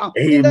now.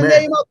 In the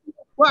name of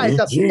Christ.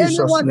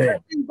 Anyone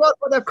trusting God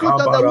for the fruit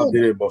of the womb,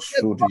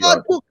 the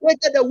God who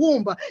created the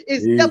womb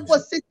is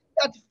depositing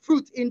that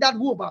fruit in that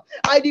womb.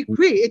 I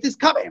decree it is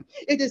coming.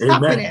 It is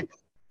happening.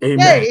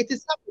 Hey, it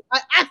is happening.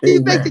 I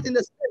activate it in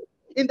the spirit.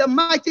 In the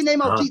mighty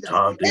name of Jesus,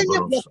 any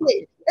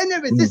blockade, any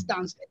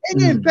resistance,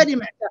 any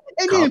impediment,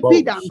 any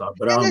impedance,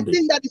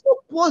 anything that is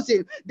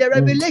opposing the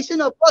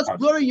revelation of God's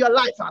glory in your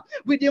life,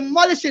 we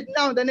demolish it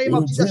now in the name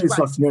of Jesus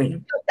Christ. It's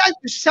your time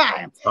to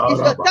shine.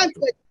 It's your time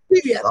to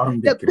experience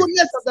the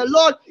goodness of the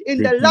Lord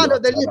in the land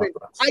of the living.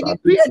 I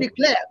decree and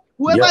declare,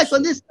 whoever is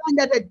on this land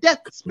that the death,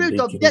 spirit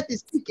of death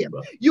is speaking,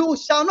 you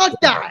shall not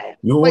die,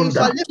 but you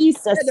shall live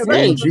the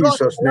rest of the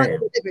Lord in the land of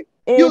the living.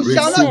 You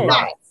shall not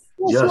die.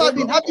 Those who have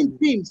been having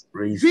dreams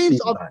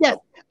of death,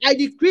 I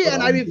decree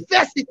and I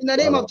reverse it in the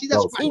name of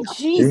Jesus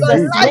Christ. In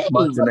Jesus'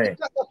 name.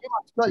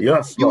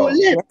 You will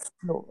live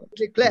to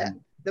declare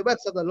the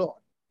works of the Lord.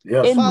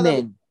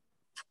 Father,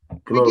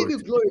 we give you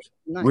glory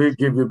tonight. We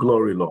give you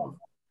glory, Lord.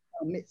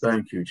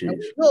 Thank you, Jesus. And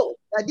we know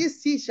that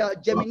this seed shall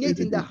germinate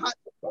in the heart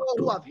of all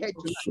who have heard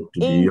tonight.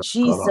 In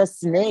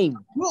Jesus' name.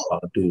 Grow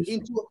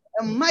into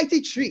a mighty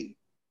tree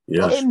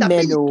Yes. of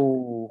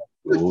stability,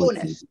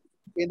 fruitfulness.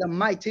 In the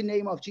mighty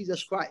name of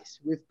Jesus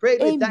Christ, we've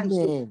prayed with thanks.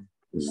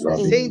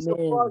 The saints of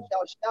God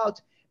shall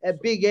shout a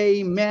big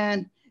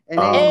amen and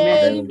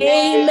amen.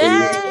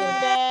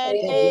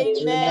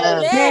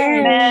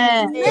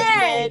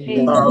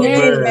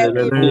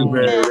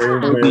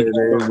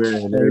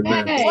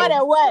 What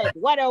a word!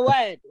 What a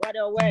word! What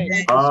a word!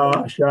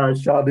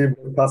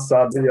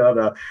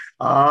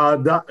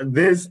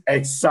 This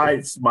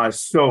excites my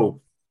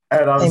soul.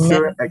 And I'm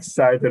so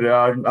excited.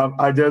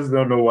 I just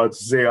don't know what to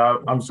say.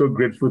 I'm so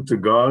grateful to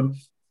God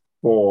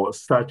for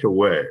such a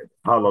word.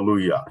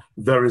 Hallelujah.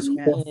 There is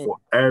hope for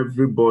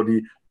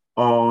everybody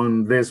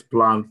on this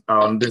planet.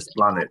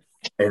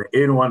 And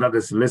anyone that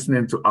is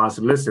listening to us,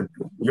 listen,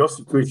 your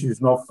situation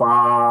is not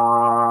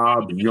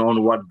far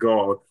beyond what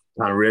God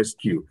can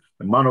rescue.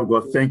 The man of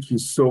God, thank you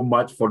so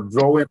much for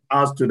drawing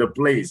us to the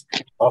place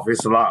of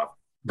his love.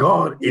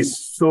 God is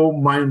so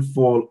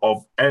mindful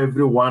of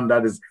everyone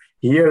that is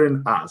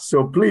hearing us.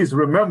 So please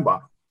remember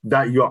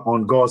that you're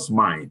on God's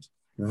mind.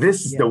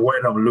 This is the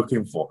word I'm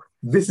looking for.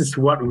 This is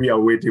what we are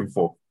waiting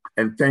for.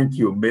 And thank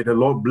you. May the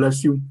Lord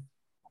bless you.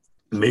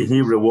 May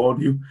he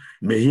reward you.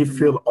 May he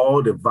fill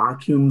all the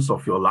vacuums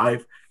of your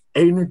life.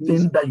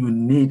 Anything that you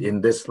need in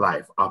this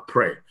life, I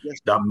pray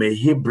that may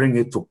he bring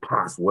it to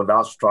pass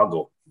without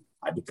struggle.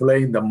 I declare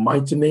in the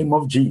mighty name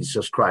of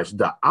Jesus Christ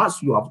that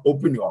as you have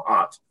opened your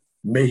heart,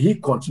 may he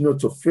continue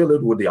to fill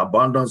it with the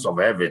abundance of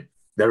heaven,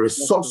 the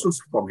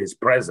resources from his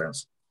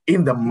presence,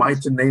 in the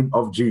mighty name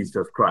of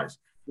Jesus Christ.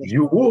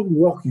 You will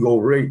walk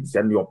your race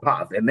and your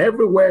path, and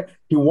everywhere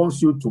he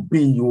wants you to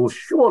be, you will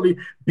surely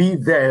be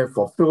there,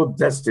 fulfill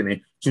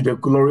destiny to the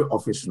glory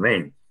of his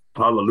name.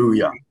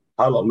 Hallelujah.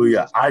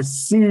 Hallelujah. I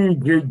see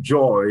great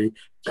joy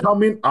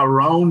coming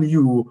around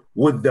you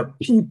with the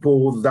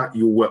people that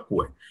you work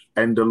with.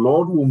 And the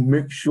Lord will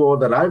make sure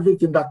that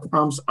everything that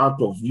comes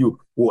out of you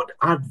would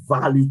add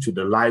value to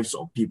the lives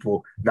of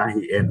people that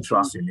he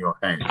entrusts in your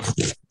hands.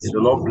 The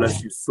Lord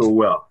bless you so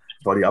well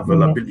for the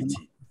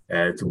availability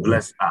to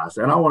bless us.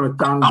 And I want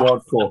to thank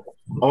God for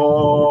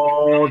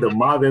all the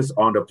mothers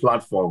on the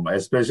platform,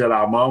 especially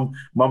our mom,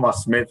 Mama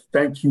Smith.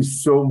 Thank you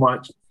so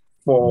much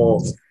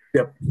for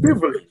the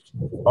privilege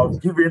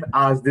of giving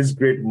us this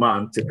great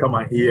man to come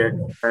and hear,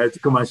 to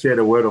come and share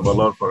the word of the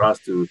Lord for us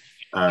to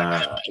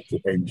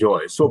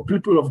enjoy. So,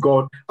 people of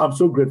God, I'm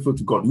so grateful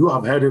to God. You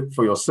have heard it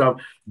for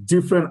yourself,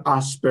 different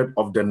aspect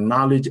of the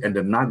knowledge and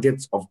the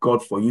nuggets of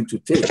God for you to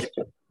take,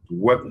 to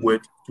work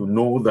with, to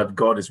know that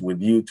God is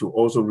with you, to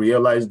also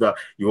realize that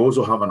you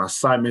also have an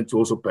assignment to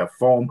also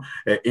perform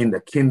in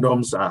the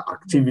kingdom's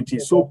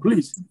activities. So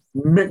please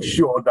make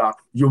sure that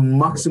you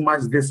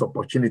maximize this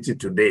opportunity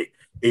today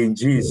in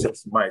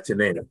Jesus' mighty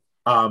name.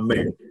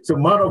 Amen. So,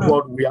 man of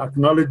God, we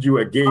acknowledge you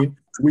again.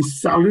 We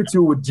salute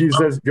you with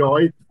Jesus'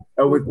 joy.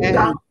 And we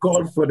thank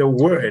God for the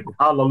word.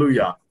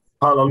 Hallelujah.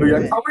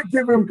 Hallelujah. Can we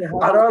give him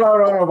another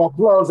round of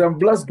applause and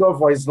bless God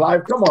for his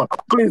life? Come on.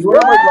 Please,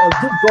 wherever you are,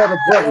 give God a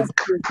praise.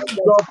 Give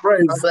God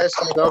praise. God bless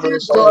you. God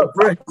bless Give God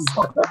praise.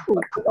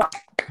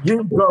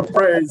 Give God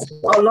praise.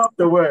 I love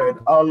the word.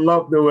 I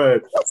love the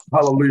word.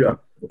 Hallelujah.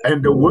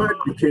 And the word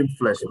became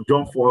flesh.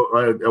 John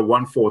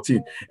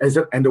 1:14.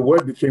 And the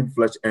word became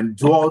flesh and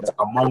dwelt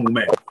among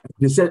men.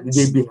 He said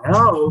they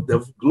beheld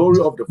the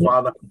glory of the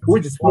Father,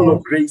 which is full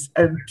of grace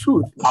and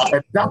truth.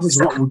 And that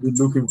is what we've been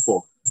looking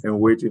for and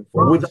waiting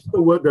for. Without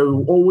the word, there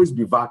will always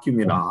be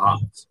vacuum in our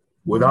hearts.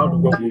 Without the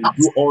word, we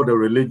do all the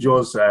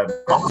religious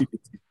activities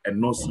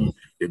and not see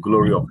the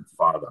glory of the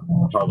Father.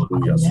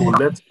 Hallelujah. So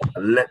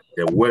let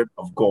the word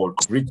of God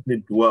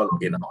richly dwell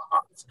in our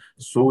hearts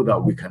so that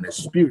we can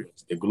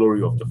experience the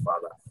glory of the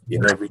Father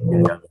in every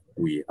area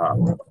we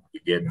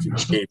get to.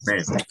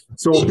 Amen.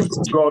 So,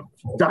 people of God,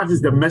 that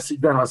is the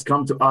message that has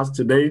come to us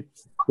today.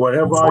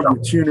 Wherever you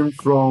tune in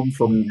from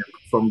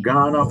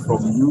Ghana, from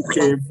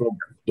UK, from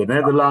the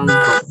Netherlands,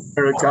 from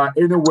America,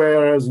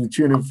 anywhere else you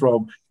tune in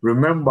from,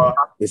 remember,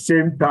 the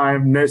same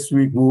time next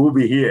week, we will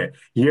be here,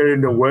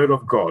 hearing the word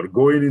of God,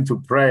 going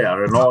into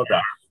prayer and all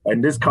that.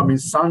 And this coming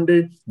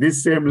Sunday,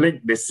 this same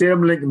link,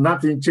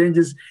 nothing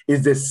changes,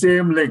 is the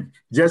same link.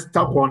 Just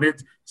tap on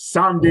it,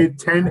 Sunday,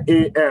 10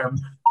 a.m.,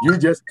 you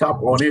just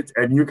tap on it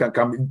and you can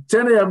come in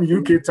 10 a.m.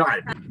 UK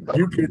time.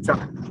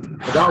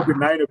 That'll be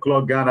 9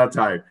 o'clock Ghana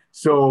time.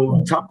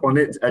 So tap on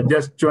it and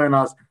just join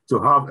us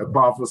to have a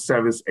powerful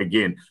service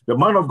again. The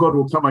man of God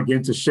will come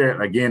again to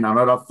share again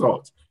another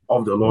thought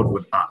of the Lord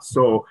with us.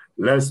 So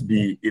let's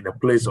be in a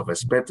place of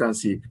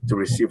expectancy to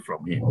receive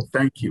from him.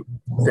 Thank you.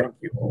 Thank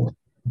you.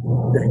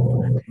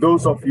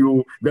 Those of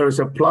you, there is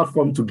a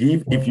platform to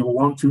give if you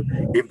want to.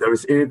 If there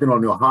is anything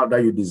on your heart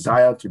that you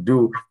desire to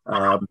do,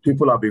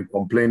 people have been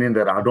complaining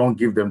that I don't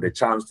give them the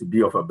chance to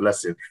be of a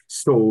blessing.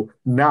 So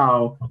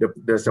now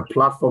there's a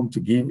platform to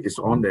give. It's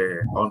on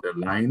the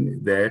line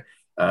there.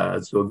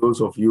 So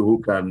those of you who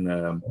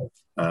can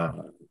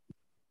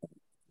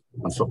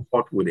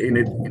support with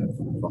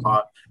anything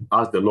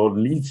as the Lord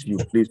leads you,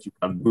 please, you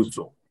can do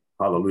so.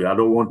 Hallelujah. I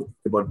don't want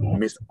anybody to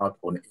miss out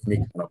on any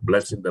kind of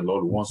blessing the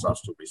Lord wants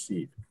us to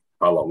receive.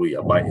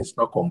 Hallelujah. But it's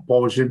not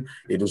compulsion.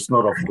 It is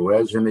not of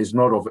coercion. It's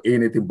not of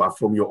anything, but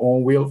from your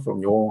own will, from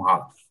your own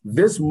heart.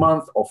 This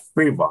month of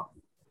favor,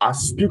 I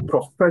speak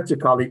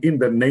prophetically in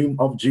the name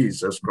of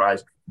Jesus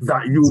Christ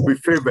that you will be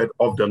favored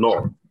of the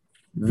Lord.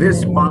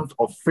 This month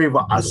of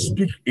favor, I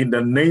speak in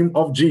the name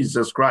of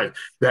Jesus Christ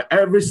that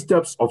every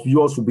steps of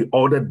yours will be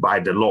ordered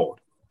by the Lord.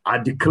 I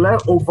declare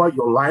over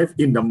your life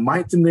in the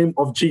mighty name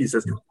of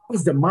Jesus,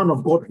 as the man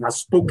of God has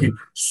spoken,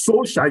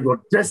 so shall your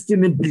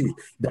destiny be.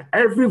 That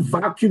every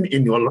vacuum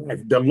in your life,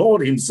 the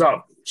Lord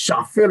himself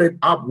shall fill it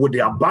up with the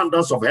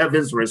abundance of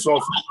heaven's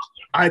resources.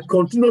 I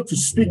continue to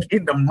speak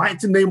in the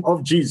mighty name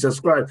of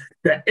Jesus Christ,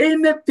 that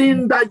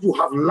anything that you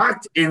have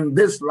lacked in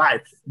this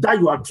life, that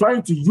you are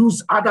trying to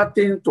use other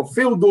things to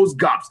fill those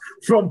gaps,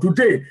 from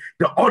today,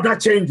 the order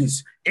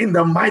changes in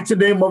the mighty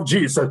name of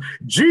Jesus.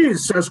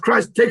 Jesus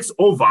Christ takes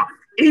over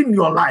in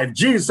your life.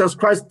 Jesus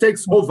Christ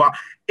takes over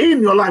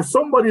in your life.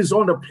 Somebody is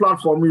on the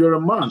platform, you're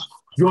a man.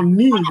 Your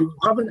knee, you're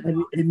having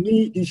a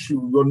knee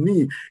issue. Your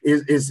knee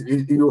is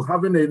you're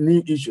having a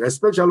knee issue,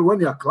 especially when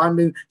you're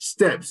climbing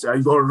steps.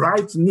 Your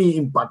right knee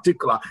in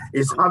particular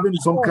is having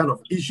some kind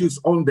of issues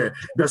on there.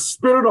 The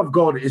Spirit of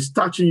God is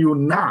touching you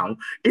now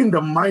in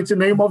the mighty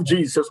name of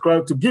Jesus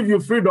Christ to give you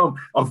freedom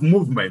of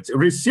movement.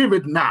 Receive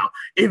it now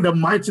in the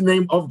mighty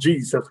name of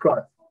Jesus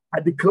Christ. I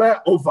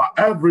declare over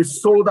every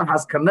soul that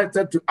has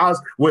connected to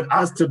us with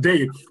us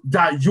today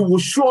that you will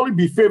surely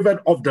be favored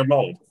of the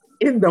Lord.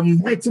 In the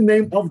mighty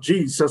name of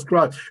Jesus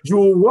Christ, you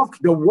will walk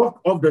the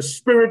walk of the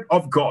Spirit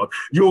of God.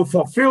 You will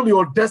fulfill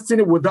your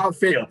destiny without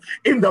fail.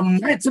 In the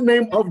mighty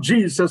name of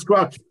Jesus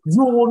Christ,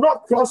 you will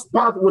not cross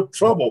path with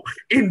trouble.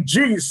 In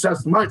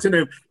Jesus' mighty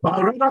name,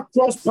 but rather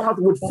cross path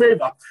with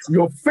favor.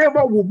 Your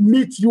favor will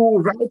meet you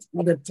right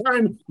at the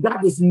time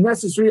that is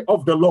necessary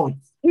of the Lord.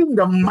 In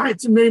the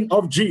mighty name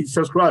of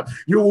Jesus Christ,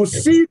 you will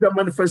see the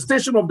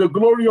manifestation of the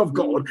glory of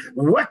God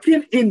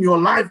working in your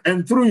life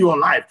and through your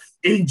life.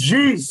 In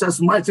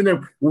Jesus' mighty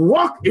name,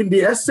 walk in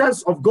the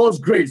essence of God's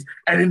grace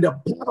and in the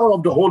power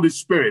of the Holy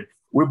Spirit.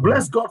 We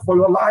bless God for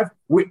your life.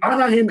 We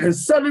honor him and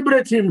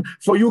celebrate him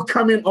for you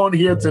coming on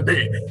here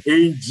today.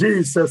 In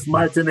Jesus'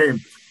 mighty name,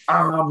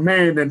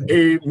 amen and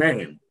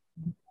amen.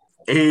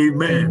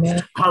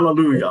 Amen.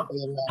 Hallelujah.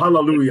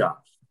 Hallelujah.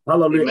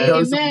 Hallelujah.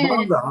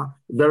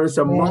 There is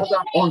a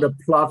mother on the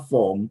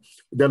platform.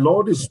 The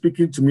Lord is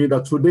speaking to me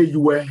that today you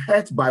were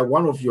hurt by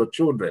one of your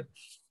children,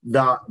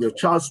 that your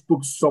child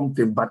spoke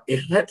something, but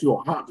it hurt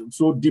your heart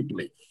so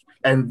deeply.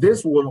 And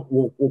this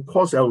will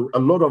cause a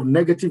lot of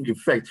negative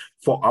effect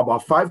for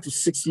about 5 to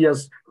 6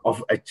 years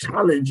of a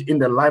challenge in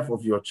the life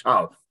of your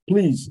child.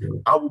 Please,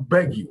 I will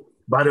beg you,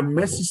 by the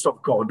mercies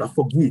of God, that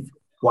forgive.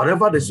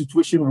 Whatever the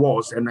situation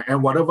was and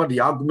whatever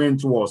the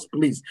argument was,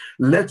 please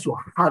let your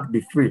heart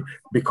be free,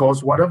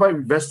 because whatever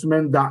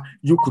investment that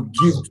you could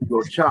give to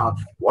your child,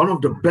 one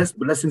of the best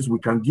blessings we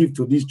can give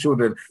to these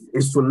children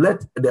is to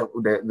let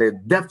the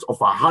depth of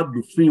our heart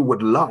be free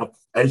with love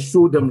and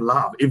show them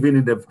love, even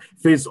in the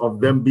face of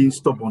them being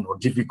stubborn or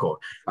difficult.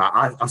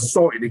 I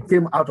saw it. It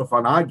came out of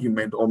an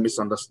argument or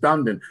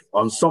misunderstanding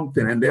on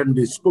something, and then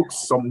they spoke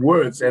some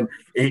words, and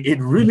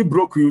it really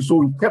broke you,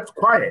 so you kept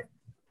quiet.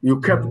 You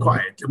kept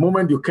quiet. The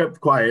moment you kept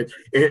quiet,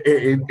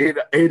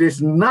 it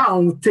is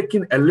now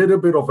taking a little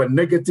bit of a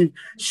negative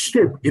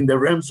shape in the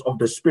realms of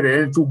the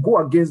spirit, and to go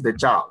against the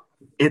child.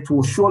 It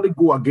will surely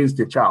go against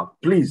the child.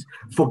 Please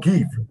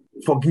forgive.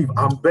 Forgive.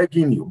 I'm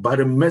begging you, by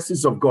the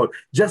mercies of God,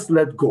 just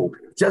let go.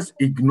 Just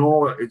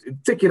ignore it.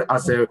 Take it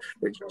as a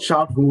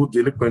childhood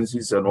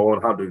delinquencies and all.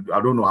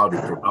 I don't know how to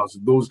pronounce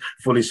those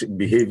foolish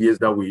behaviors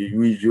that we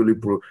usually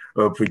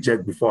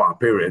project before our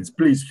parents.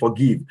 Please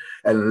forgive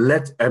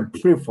and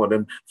pray for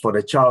them, for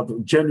the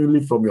child,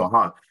 genuinely from your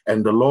heart,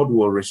 and the Lord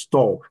will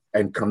restore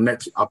and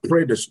connect. I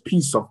pray this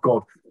peace of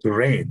God to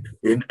reign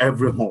in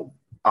every home.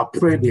 I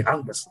pray the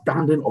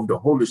understanding of the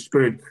Holy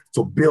Spirit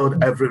to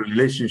build every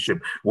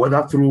relationship,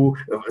 whether through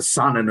a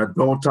son and a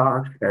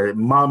daughter, a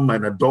mom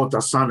and a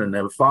daughter, son and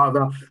a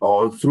father,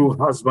 or through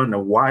husband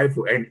and wife,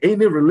 and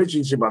any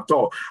relationship at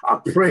all. I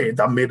pray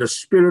that may the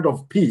spirit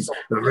of peace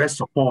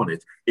rest upon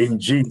it in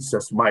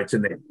Jesus' mighty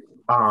name.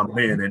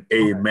 Amen and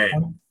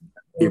amen.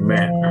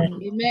 Amen.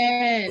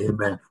 Amen.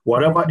 Amen.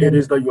 Whatever it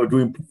is that you're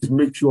doing, please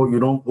make sure you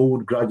don't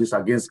hold grudges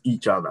against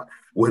each other.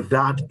 With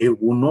that,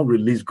 it will not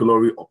release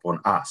glory upon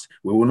us.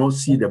 We will not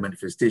see the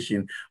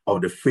manifestation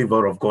of the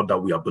favor of God that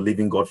we are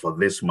believing God for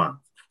this month.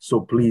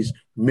 So please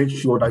make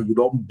sure that you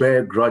don't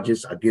bear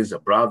grudges against a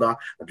brother,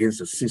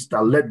 against a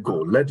sister. Let go,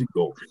 let it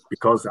go.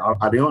 Because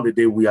at the end of the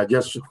day, we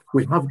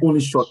have only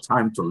short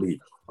time to live.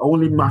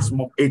 Only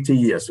maximum 80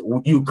 years.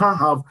 You can't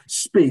have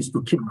space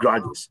to keep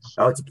grudges,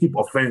 to keep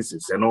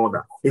offenses and all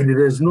that. And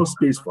there is no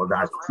space for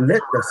that.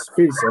 Let the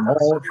space and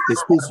all the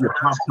space you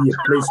have be a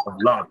place of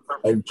love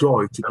and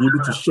joy, to be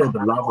able to share the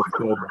love of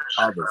God with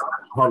others.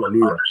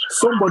 Hallelujah.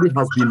 Somebody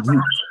has been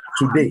duped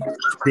today,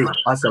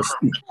 as I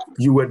speak.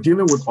 You were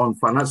dealing with some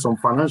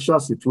financial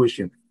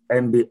situation,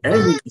 and the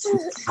enemy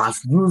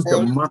has used the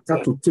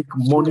matter to take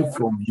money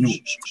from you.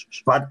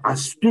 But I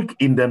speak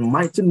in the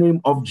mighty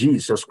name of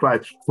Jesus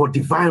Christ for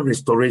divine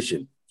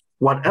restoration.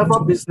 Whatever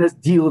business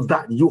deal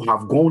that you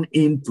have gone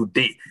in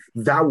today,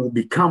 that will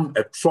become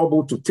a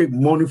trouble to take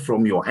money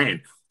from your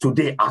hand.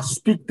 Today, I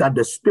speak that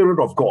the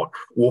Spirit of God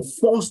will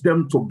force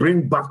them to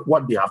bring back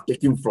what they have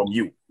taken from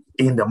you.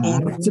 In the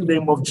mighty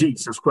name of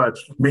Jesus Christ,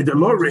 may the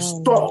Lord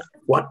restore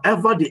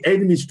whatever the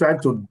enemy is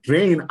trying to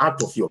drain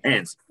out of your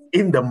hands.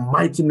 In the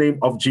mighty name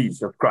of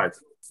Jesus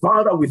Christ.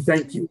 Father, we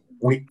thank you.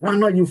 We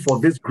honor you for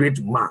this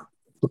great man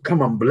to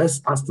come and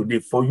bless us today,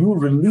 for you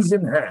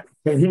releasing her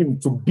and him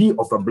to be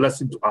of a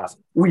blessing to us.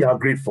 We are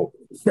grateful.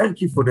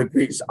 Thank you for the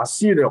grace. I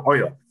see the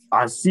oil.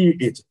 I see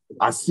it.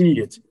 I see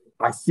it.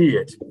 I see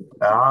it.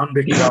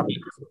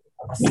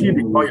 I see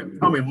the oil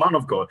coming, man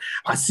of God.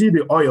 I see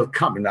the oil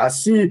coming. I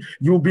see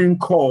you being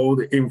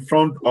called in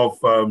front of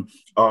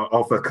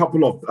a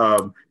couple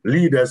of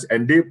leaders,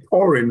 and they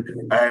pouring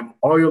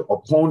oil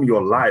upon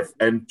your life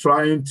and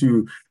trying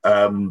to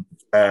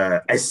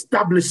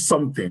establish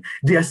something.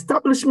 The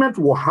establishment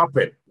will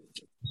happen,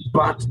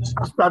 but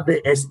after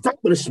the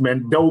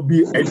establishment, there will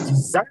be a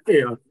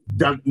desire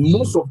that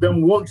most of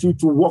them want you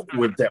to work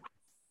with them.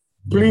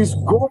 Please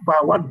go by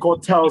what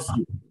God tells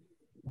you.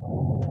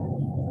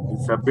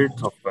 It's a bit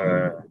of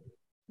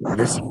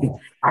listen.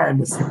 I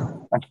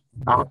understand.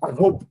 I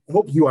hope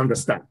you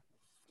understand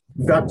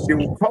that they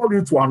will call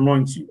you to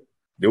anoint you.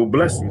 They will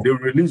bless you. They will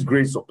release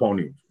grace upon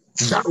you.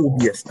 That will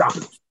be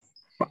established.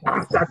 But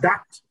after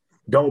that,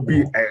 there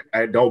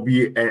will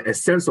be a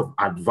sense of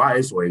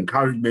advice or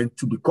encouragement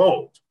to be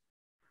called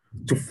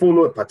to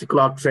follow a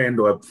particular trend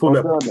or follow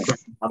a particular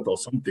path or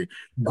something.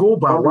 Go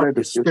by what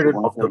the Spirit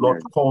of the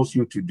Lord calls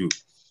you to do.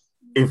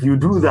 If you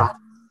do that,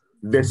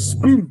 the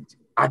speed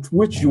at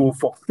which you will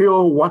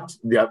fulfill what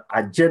their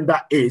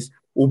agenda is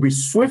will be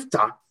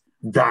swifter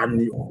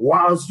than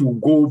whilst you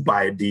go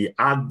by the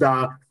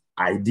other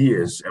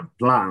ideas and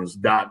plans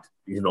that,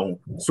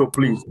 So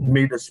please,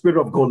 may the Spirit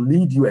of God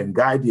lead you and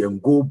guide you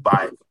and go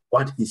by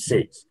what he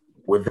says.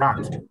 With that,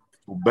 it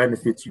will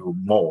benefit you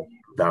more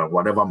than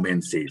whatever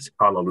man says.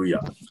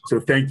 Hallelujah. So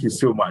thank you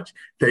so much.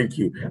 Thank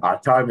you.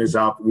 Our time is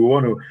up. We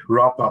want to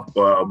wrap up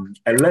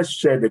and let's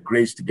share the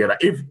grace together.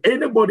 If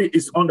anybody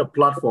is on the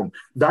platform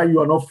that you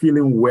are not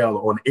feeling well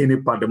on any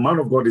part, the man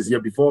of God is here.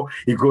 Before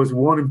he goes, we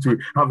want him to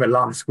have a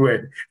last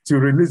word, to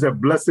release a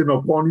blessing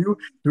upon you,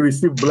 to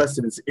receive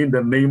blessings in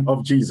the name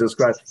of Jesus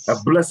Christ, a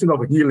blessing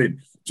of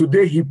healing.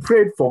 Today he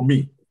prayed for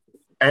me.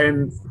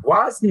 And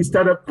whilst he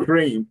started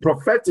praying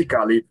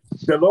prophetically,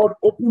 the Lord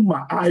opened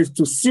my eyes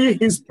to see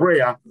his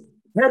prayer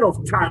ahead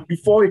of time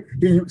before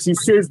he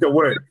says the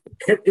word.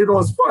 It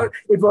was fun.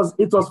 It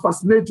was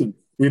fascinating,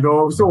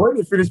 So when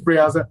he finished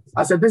prayer,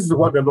 I said, this is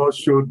what the Lord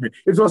showed me.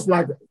 It was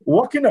like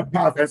walking a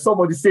path and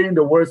somebody saying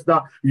the words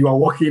that you are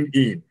walking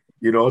in.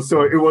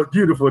 So it was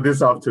beautiful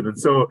this afternoon.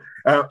 So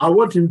I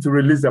want him to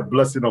release a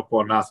blessing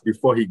upon us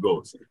before he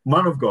goes.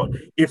 Man of God,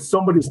 if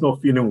somebody is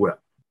not feeling well,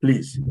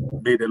 please,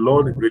 may the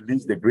Lord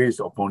release the grace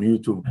upon you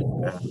to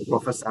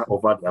prophesy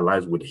over their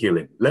lives with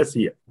healing. Let's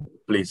hear,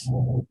 please.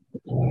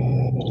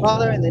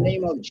 Father, in the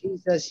name of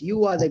Jesus,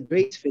 you are the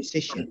great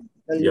physician,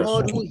 the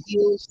Lord who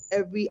heals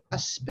every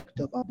aspect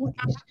of our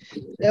bodies.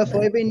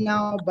 Therefore, even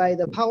now, by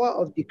the power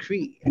of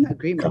decree and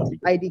agreement,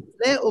 I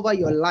declare over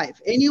your life,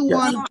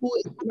 anyone who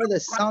is under the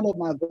sound of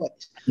my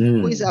voice,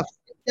 who is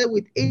afflicted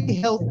with any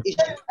health issue,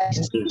 I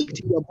speak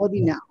to your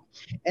body now.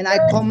 And I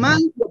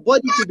command your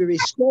body to be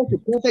restored to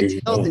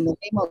perfect health in the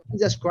name of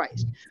Jesus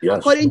Christ.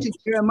 According to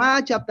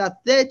Jeremiah chapter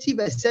 30,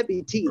 verse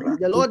 17,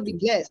 the Lord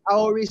declares, I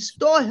will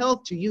restore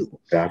health to you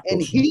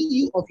and heal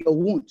you of your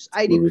wounds.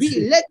 I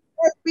decree, let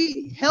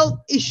every health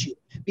issue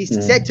be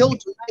settled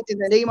tonight in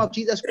the name of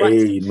Jesus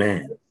Christ.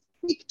 Amen. I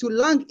speak to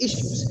lung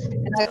issues,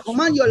 and I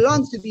command your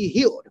lungs to be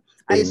healed.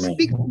 I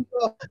speak to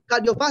your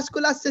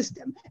cardiovascular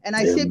system, and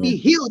I say, be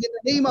healed in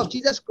the name of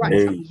Jesus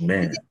Christ.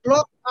 Amen.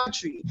 Clogged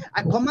artery,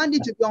 I command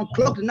it to be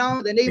unclogged now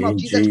in the name of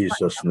Jesus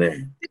Christ.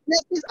 Name.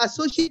 Sicknesses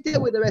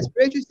associated with the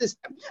respiratory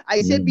system,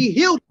 I say, be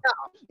healed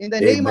now in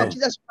the name of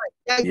Jesus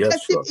Christ.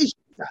 Digestive issues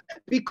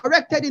be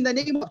corrected in the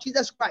name of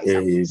Jesus Christ.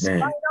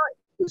 Spinal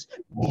issues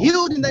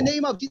healed in the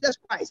name of Jesus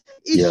Christ.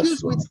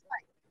 Issues with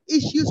sight,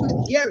 issues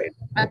with hearing,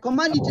 I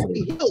command you to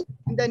be healed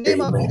in the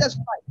name of Jesus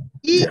Christ.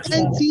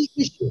 ENT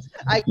issues,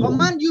 I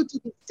command you to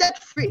be set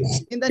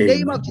free in the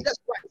name of Jesus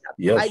Christ.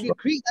 I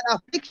decree that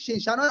affliction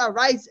shall not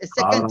arise a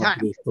second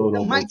time. In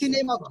the mighty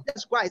name of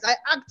Jesus Christ, I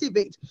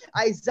activate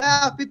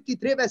Isaiah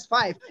 53 verse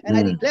 5, and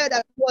I declare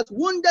that he was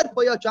wounded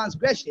for your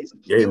transgressions,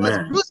 he was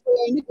bruised for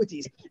your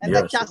iniquities, and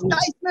the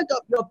chastisement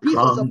of your peace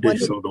was upon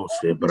him.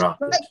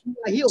 You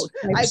are healed.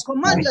 I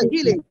command your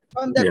healing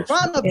from the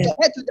crown of your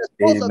head to the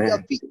soles of your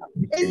feet.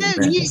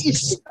 Any knee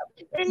issue,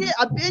 any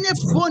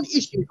bone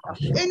issues,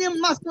 any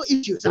muscle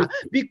issues,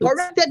 be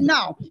corrected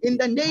now in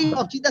the name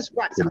of Jesus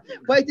Christ.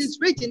 For it is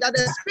written that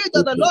the Spirit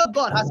of the Lord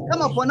God has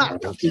come upon us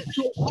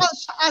to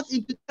usher us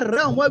into the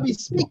realm where we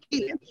speak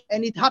healing,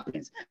 and it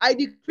happens. I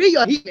decree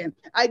your healing.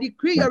 I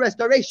decree your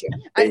restoration.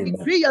 I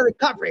decree your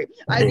recovery.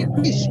 I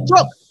decree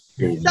stroke.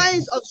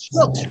 Signs of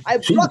stroke, I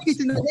block it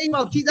in the name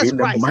of Jesus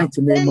Christ.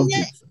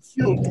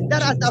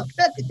 That has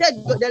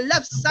affected the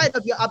left side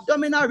of your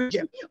abdominal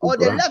region or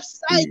the left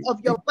side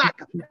of your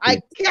back,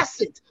 I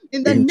curse it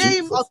in the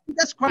name of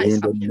Jesus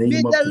Christ.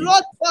 May the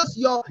Lord cause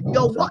your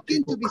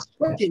walking to be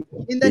straightened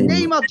in the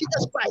name of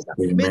Jesus Christ.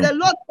 May the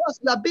Lord cause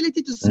your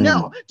ability to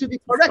smell to be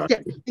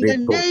corrected in the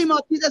name of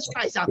Jesus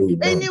Christ.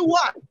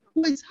 Anyone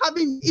who is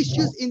having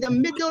issues in the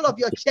middle of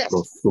your chest,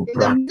 in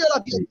the middle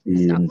of your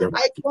chest,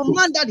 I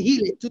command that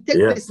healing to take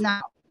place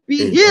now.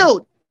 Be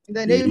healed in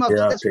the name of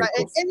Jesus Christ.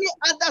 And any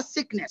other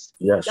sickness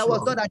that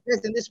was not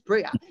addressed in this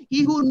prayer,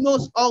 he who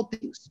knows all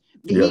things,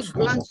 may he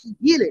grant you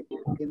healing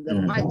in the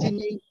mighty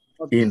name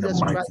of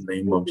Jesus Christ.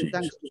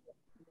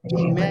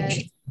 Amen.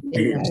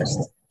 Amen.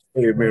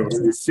 Amen. We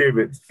receive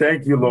it.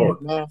 Thank you, Lord.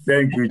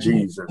 Thank you,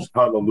 Jesus.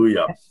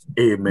 Hallelujah.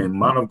 Amen.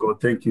 Man of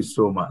God, thank you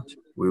so much.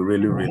 We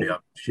really, really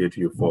appreciate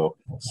you for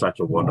such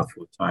a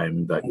wonderful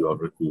time that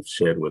you've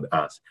shared with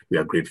us. We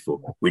are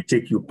grateful. We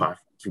take you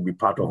to be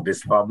part of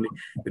this family.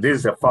 This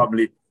is a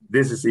family.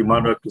 This is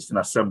Emmanuel Christian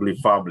Assembly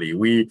family.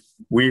 We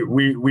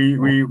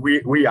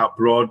are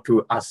proud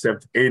to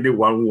accept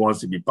anyone who wants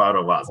to be part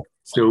of us.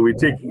 So we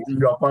take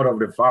you are part of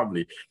the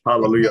family.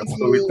 Hallelujah.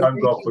 So we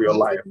thank God for your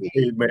life.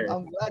 Amen.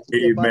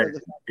 Amen.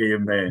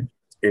 Amen.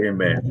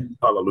 Amen.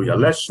 Hallelujah.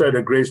 Let's share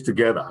the grace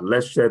together.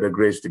 Let's share the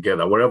grace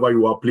together. Wherever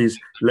you are, please,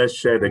 let's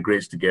share the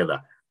grace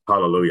together.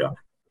 Hallelujah.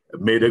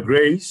 May the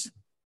grace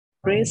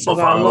of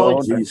our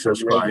Lord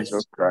Jesus Christ,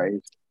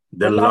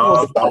 the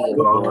love of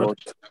God,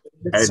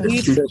 and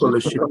the sweet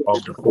fellowship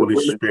of the Holy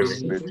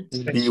Spirit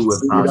be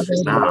with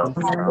us now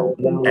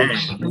and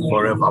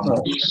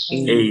forevermore.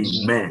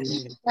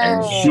 Amen.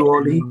 And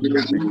surely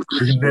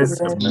goodness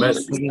and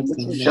mercy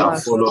shall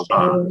follow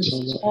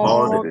us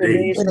all the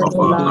days of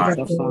our life,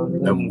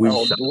 and we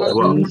shall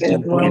dwell in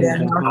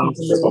the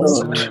house of the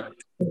Lord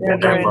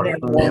forever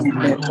and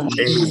ever.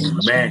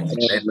 Amen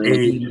and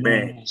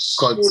amen.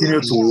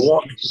 Continue to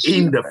walk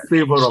in the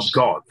favor of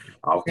God.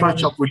 I'll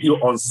catch up with you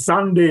on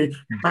Sunday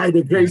by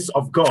the grace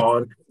of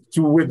God,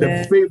 with the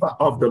favor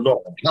of the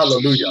Lord.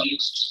 Hallelujah.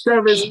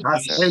 Service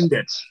has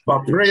ended,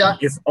 but prayer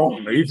is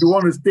on. If you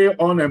want to stay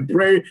on and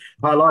pray,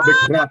 I'll be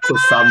glad to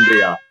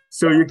Sunday.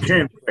 So you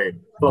can pray.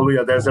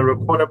 Hallelujah. There's a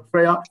recorded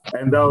prayer,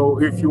 and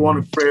if you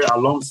want to pray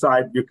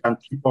alongside, you can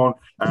keep on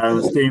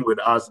staying with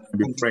us and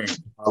be praying.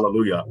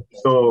 Hallelujah.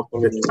 So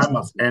the time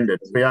has ended.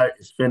 Prayer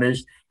is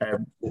finished,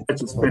 and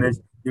church is finished.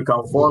 You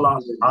can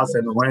follow us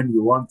and when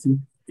you want to,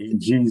 in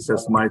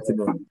Jesus' mighty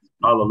name.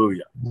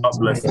 Hallelujah. God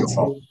bless you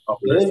all. God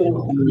bless you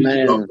all.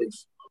 God bless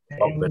you.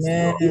 God bless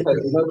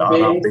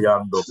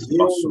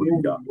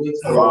you.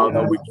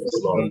 Father, we give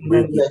glory. We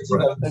give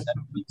praise.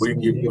 We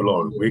give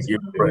glory. We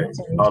give praise.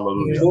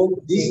 Hallelujah.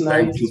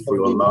 Thank you for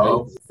your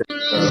love.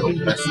 Thank you for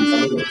your mercy.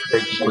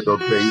 Thank you for your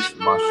grace.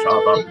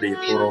 Mashaba de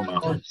Corona.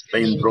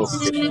 Lendros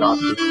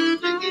Keshati.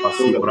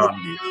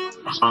 Pasibrandi.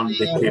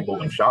 Hande Kebo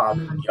Shad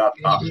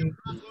Yata.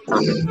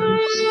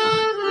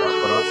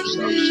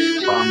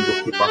 Bando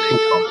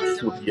Kibatuka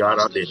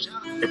Sudiara de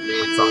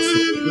Epatasi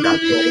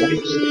Dato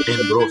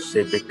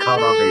Embrose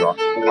Becaravia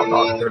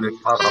Alatele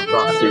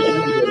Carabrasi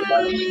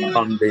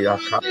Andea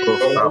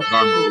Caprosta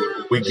Brandi.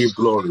 We give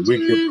glory, we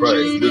give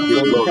praise, we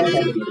give glory.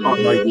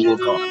 Honor you, O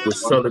God. We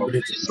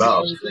celebrate your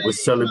love, we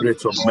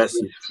celebrate your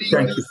mercy.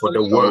 Thank you for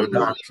the word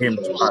that came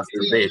to us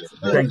today.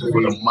 Thank you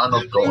for the man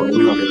of God.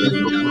 We release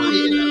your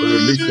glory, we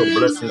release your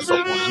blessings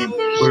upon him,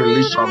 we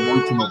release your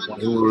anointing upon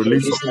him, we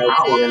release your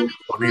power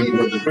upon him.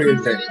 We pray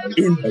that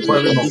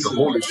indwelling of the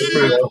Holy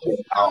Spirit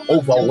are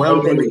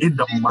overwhelming in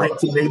the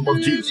mighty name of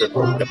Jesus.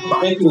 The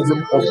baptism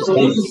of the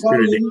Holy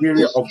Spirit, the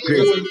area of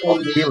grace, of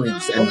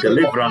healings and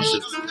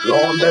deliverances,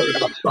 Lord, let it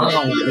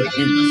abound in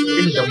him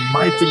in the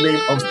mighty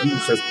name of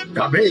Jesus.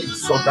 Gabe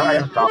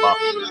Sodaya Kaba,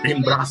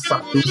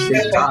 Imbrasa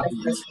Dushetadi,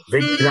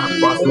 Vegra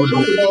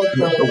Basudi.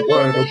 Let the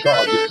word of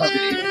God become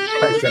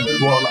flesh and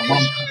dwell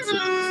among us.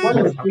 Let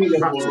our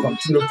hearts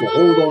continue to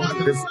hold on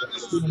to this.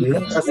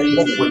 Let us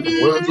walk with the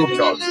word of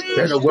God.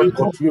 Let the word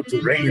continue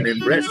to reign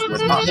and rest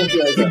with us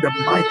in the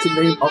mighty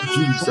name of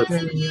Jesus.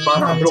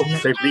 Barabro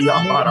Sevilla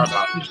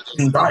Barada,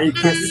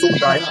 Ndaike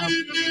Sudaya.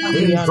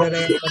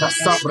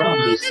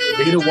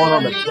 Anyone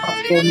on the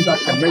platform that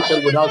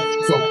connected with us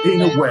from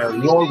anywhere,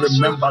 Lord,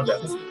 remember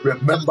them.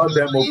 Remember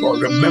them, oh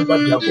God. Remember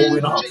their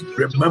going out.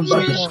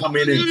 Remember their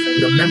coming in.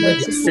 Remember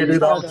their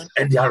sitting out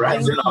and their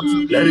rising up.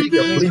 Let it be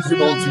a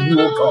pleasing unto you,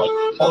 oh God.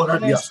 Order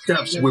their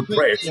steps, we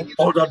pray.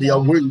 Order their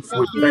ways,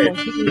 we pray.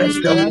 Bless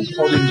them, oh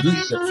God,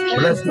 indeed.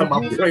 Bless them,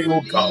 I pray,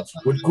 oh God,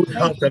 with good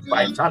health and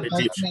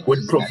vitality,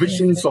 with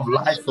provisions of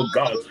life, oh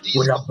God,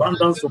 with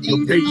abundance of your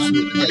grace,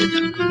 we pray.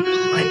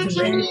 Mighty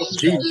name of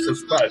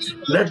Jesus Christ.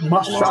 Let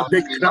Masha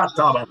de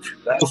Kratara,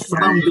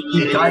 Osam de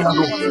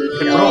Igayano,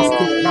 the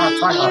Broski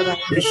Krataya,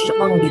 the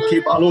Shandi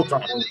Kibalota,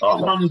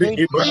 Ahandi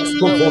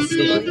Ibrasko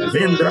Vosu,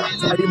 Vendra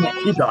Taima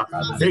Ida,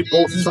 the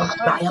Bosa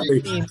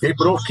Diabe, the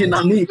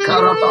Brokinani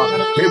Karata,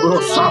 the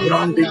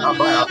Brosabrandi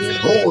Abaya,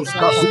 Os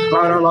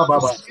Kasupara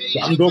Baba,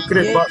 Dando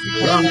Krepa,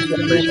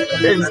 Brandi,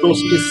 Bendos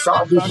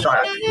Kisadusha.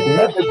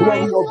 Let the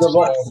glory of the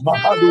Lord,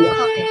 Mahadia.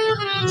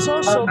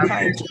 So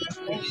kind.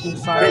 Thank you,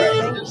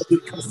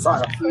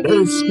 Father. Let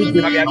us speak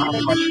in our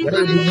lives. Let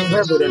it be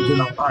evident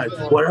in our lives.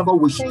 Whatever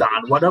we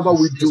stand, whatever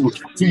we do,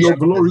 to your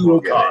glory, O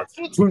God,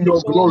 to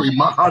your glory,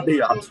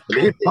 Mahadea.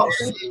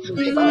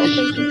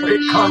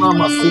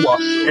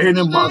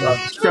 Any mother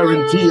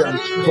sharing tears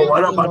for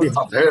whatever they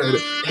have heard,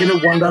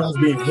 anyone that has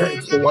been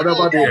hurt for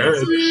whatever they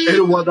heard,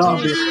 anyone that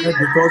has been hurt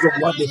because of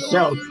what they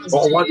felt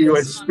or what you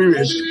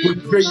experienced, we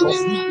pray your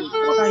healing.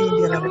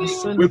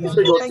 We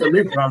pray your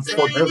deliverance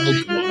for them.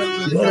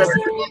 Let us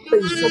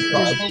face of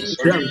God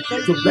them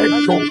to let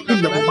go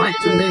in the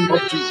mighty name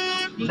of Jesus.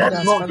 Let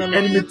not the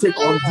enemy take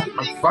undue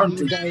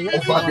advantage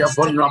over their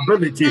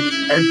vulnerability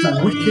and to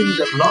weaken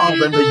the love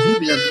and the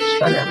union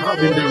that they have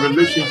in the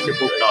relationship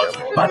of God.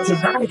 But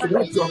tonight,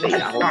 let your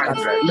light shine.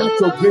 Let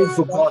your grace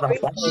of God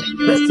abound.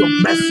 Let your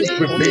mercy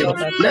prevail.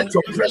 Let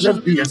your presence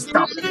be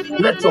established.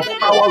 Let your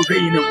power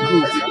reign and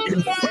rule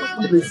in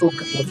families, of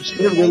God,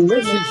 in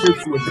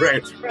relationships with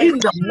bread. In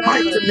the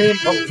mighty name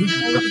of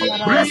Jesus.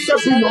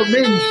 Blessed be your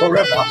name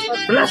forever.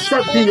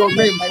 Blessed be your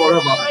name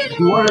forever.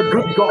 You are a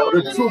good God,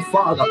 a true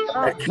Father.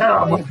 A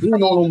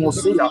Karabino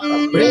Mosia,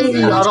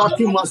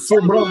 Araki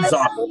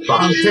Masubranza,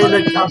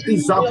 Bantele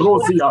Katiza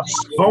Brosia,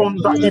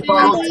 Vonda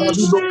Ibarota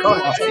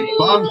Libokaya,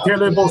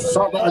 Bantele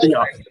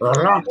Bosabaria,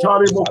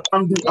 Ratari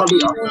Mokandi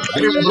Alia,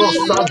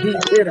 Embrosa di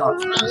Era,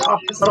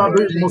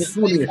 Aparabe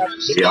Mosuni,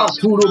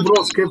 Beaturo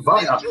Broske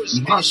Vaya,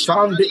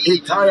 Masande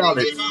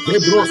Etayale,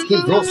 Debroski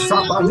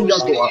Brosabalia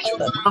Goa,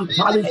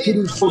 Mantali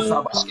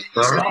Kirisosaba,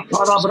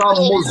 Raparabra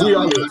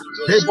Moziale,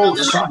 Debo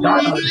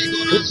Shadayale,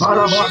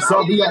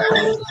 Eparabasabiata,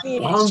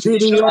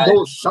 Bandiria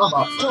do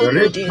Shaba,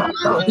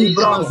 Rekata di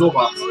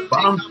Brazova,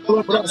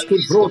 Bantola Braski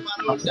Vrota,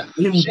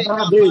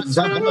 Indade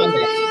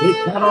Zadaya,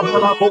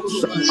 Ekarabala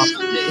Boshaba,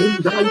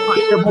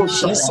 Indaya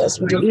Boshaba, Jesus,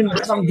 we do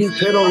Indrandi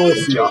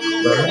Kerolosia,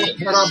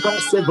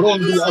 Rakarabase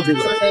Brondi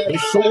Avila, the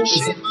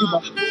souls of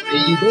Tiba.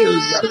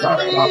 Indelia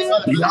Tarala,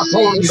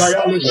 Yatonda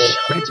Yale,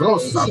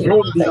 Petrosa,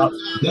 Brondia,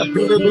 the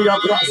Perebia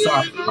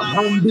Brasa,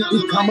 Handi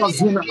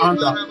Ikamazuna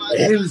Anda,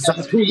 Enza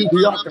Tuli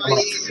Diakala,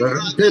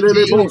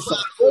 Repele Bosa,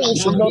 where we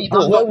should not go,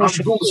 Anda where we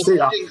should go.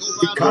 Abdusea,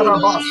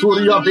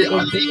 Ikarabasuria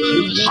Beha,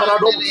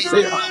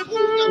 Iparadosea.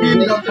 In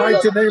the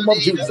mighty name of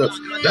Jesus,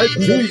 let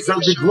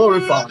Jesus be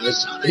glorified.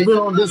 Even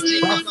on this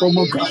platform,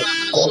 of God,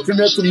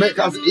 continue to make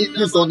us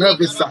increase on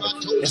every side.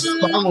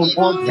 Expand on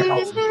all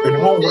grounds. In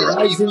all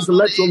horizons,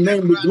 let your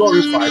name be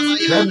glorified.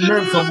 Let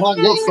men from all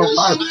walks of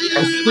life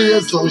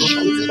experience your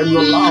light and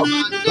your love.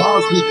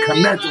 Whilst we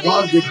connect,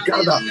 whilst we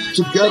gather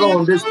together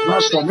on this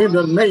platform, in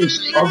the name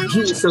of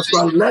Jesus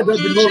Christ, let there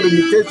be no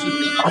limitation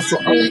as to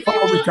how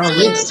far we can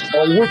reach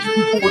or which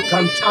people we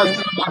can touch.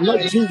 But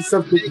let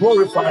Jesus be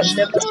glorified.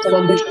 That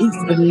from the east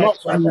and north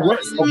and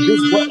west of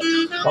this world,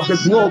 of the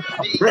globe,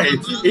 I pray,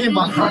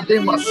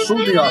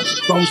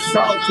 from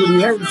south to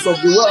the ends of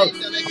the world,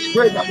 I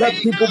pray that let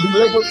people be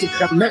able to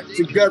connect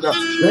together.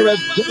 Let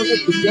us gather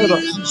together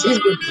in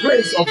the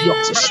place of your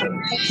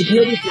presence to be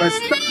able to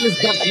establish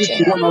that which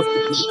you want us to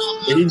do.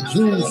 In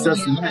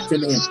Jesus' mighty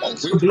name,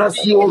 we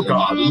bless you, O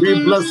God.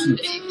 We bless you.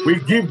 We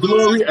give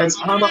glory and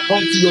honor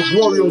unto your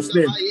glorious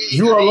name.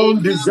 You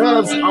alone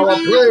deserves our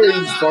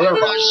praise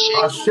forever.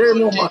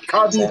 Asheno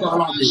Makadi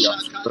Baladia,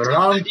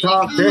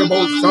 Ranta Debo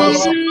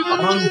Saba,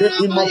 Ande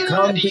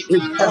Imokandi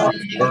Ikea,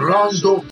 Rando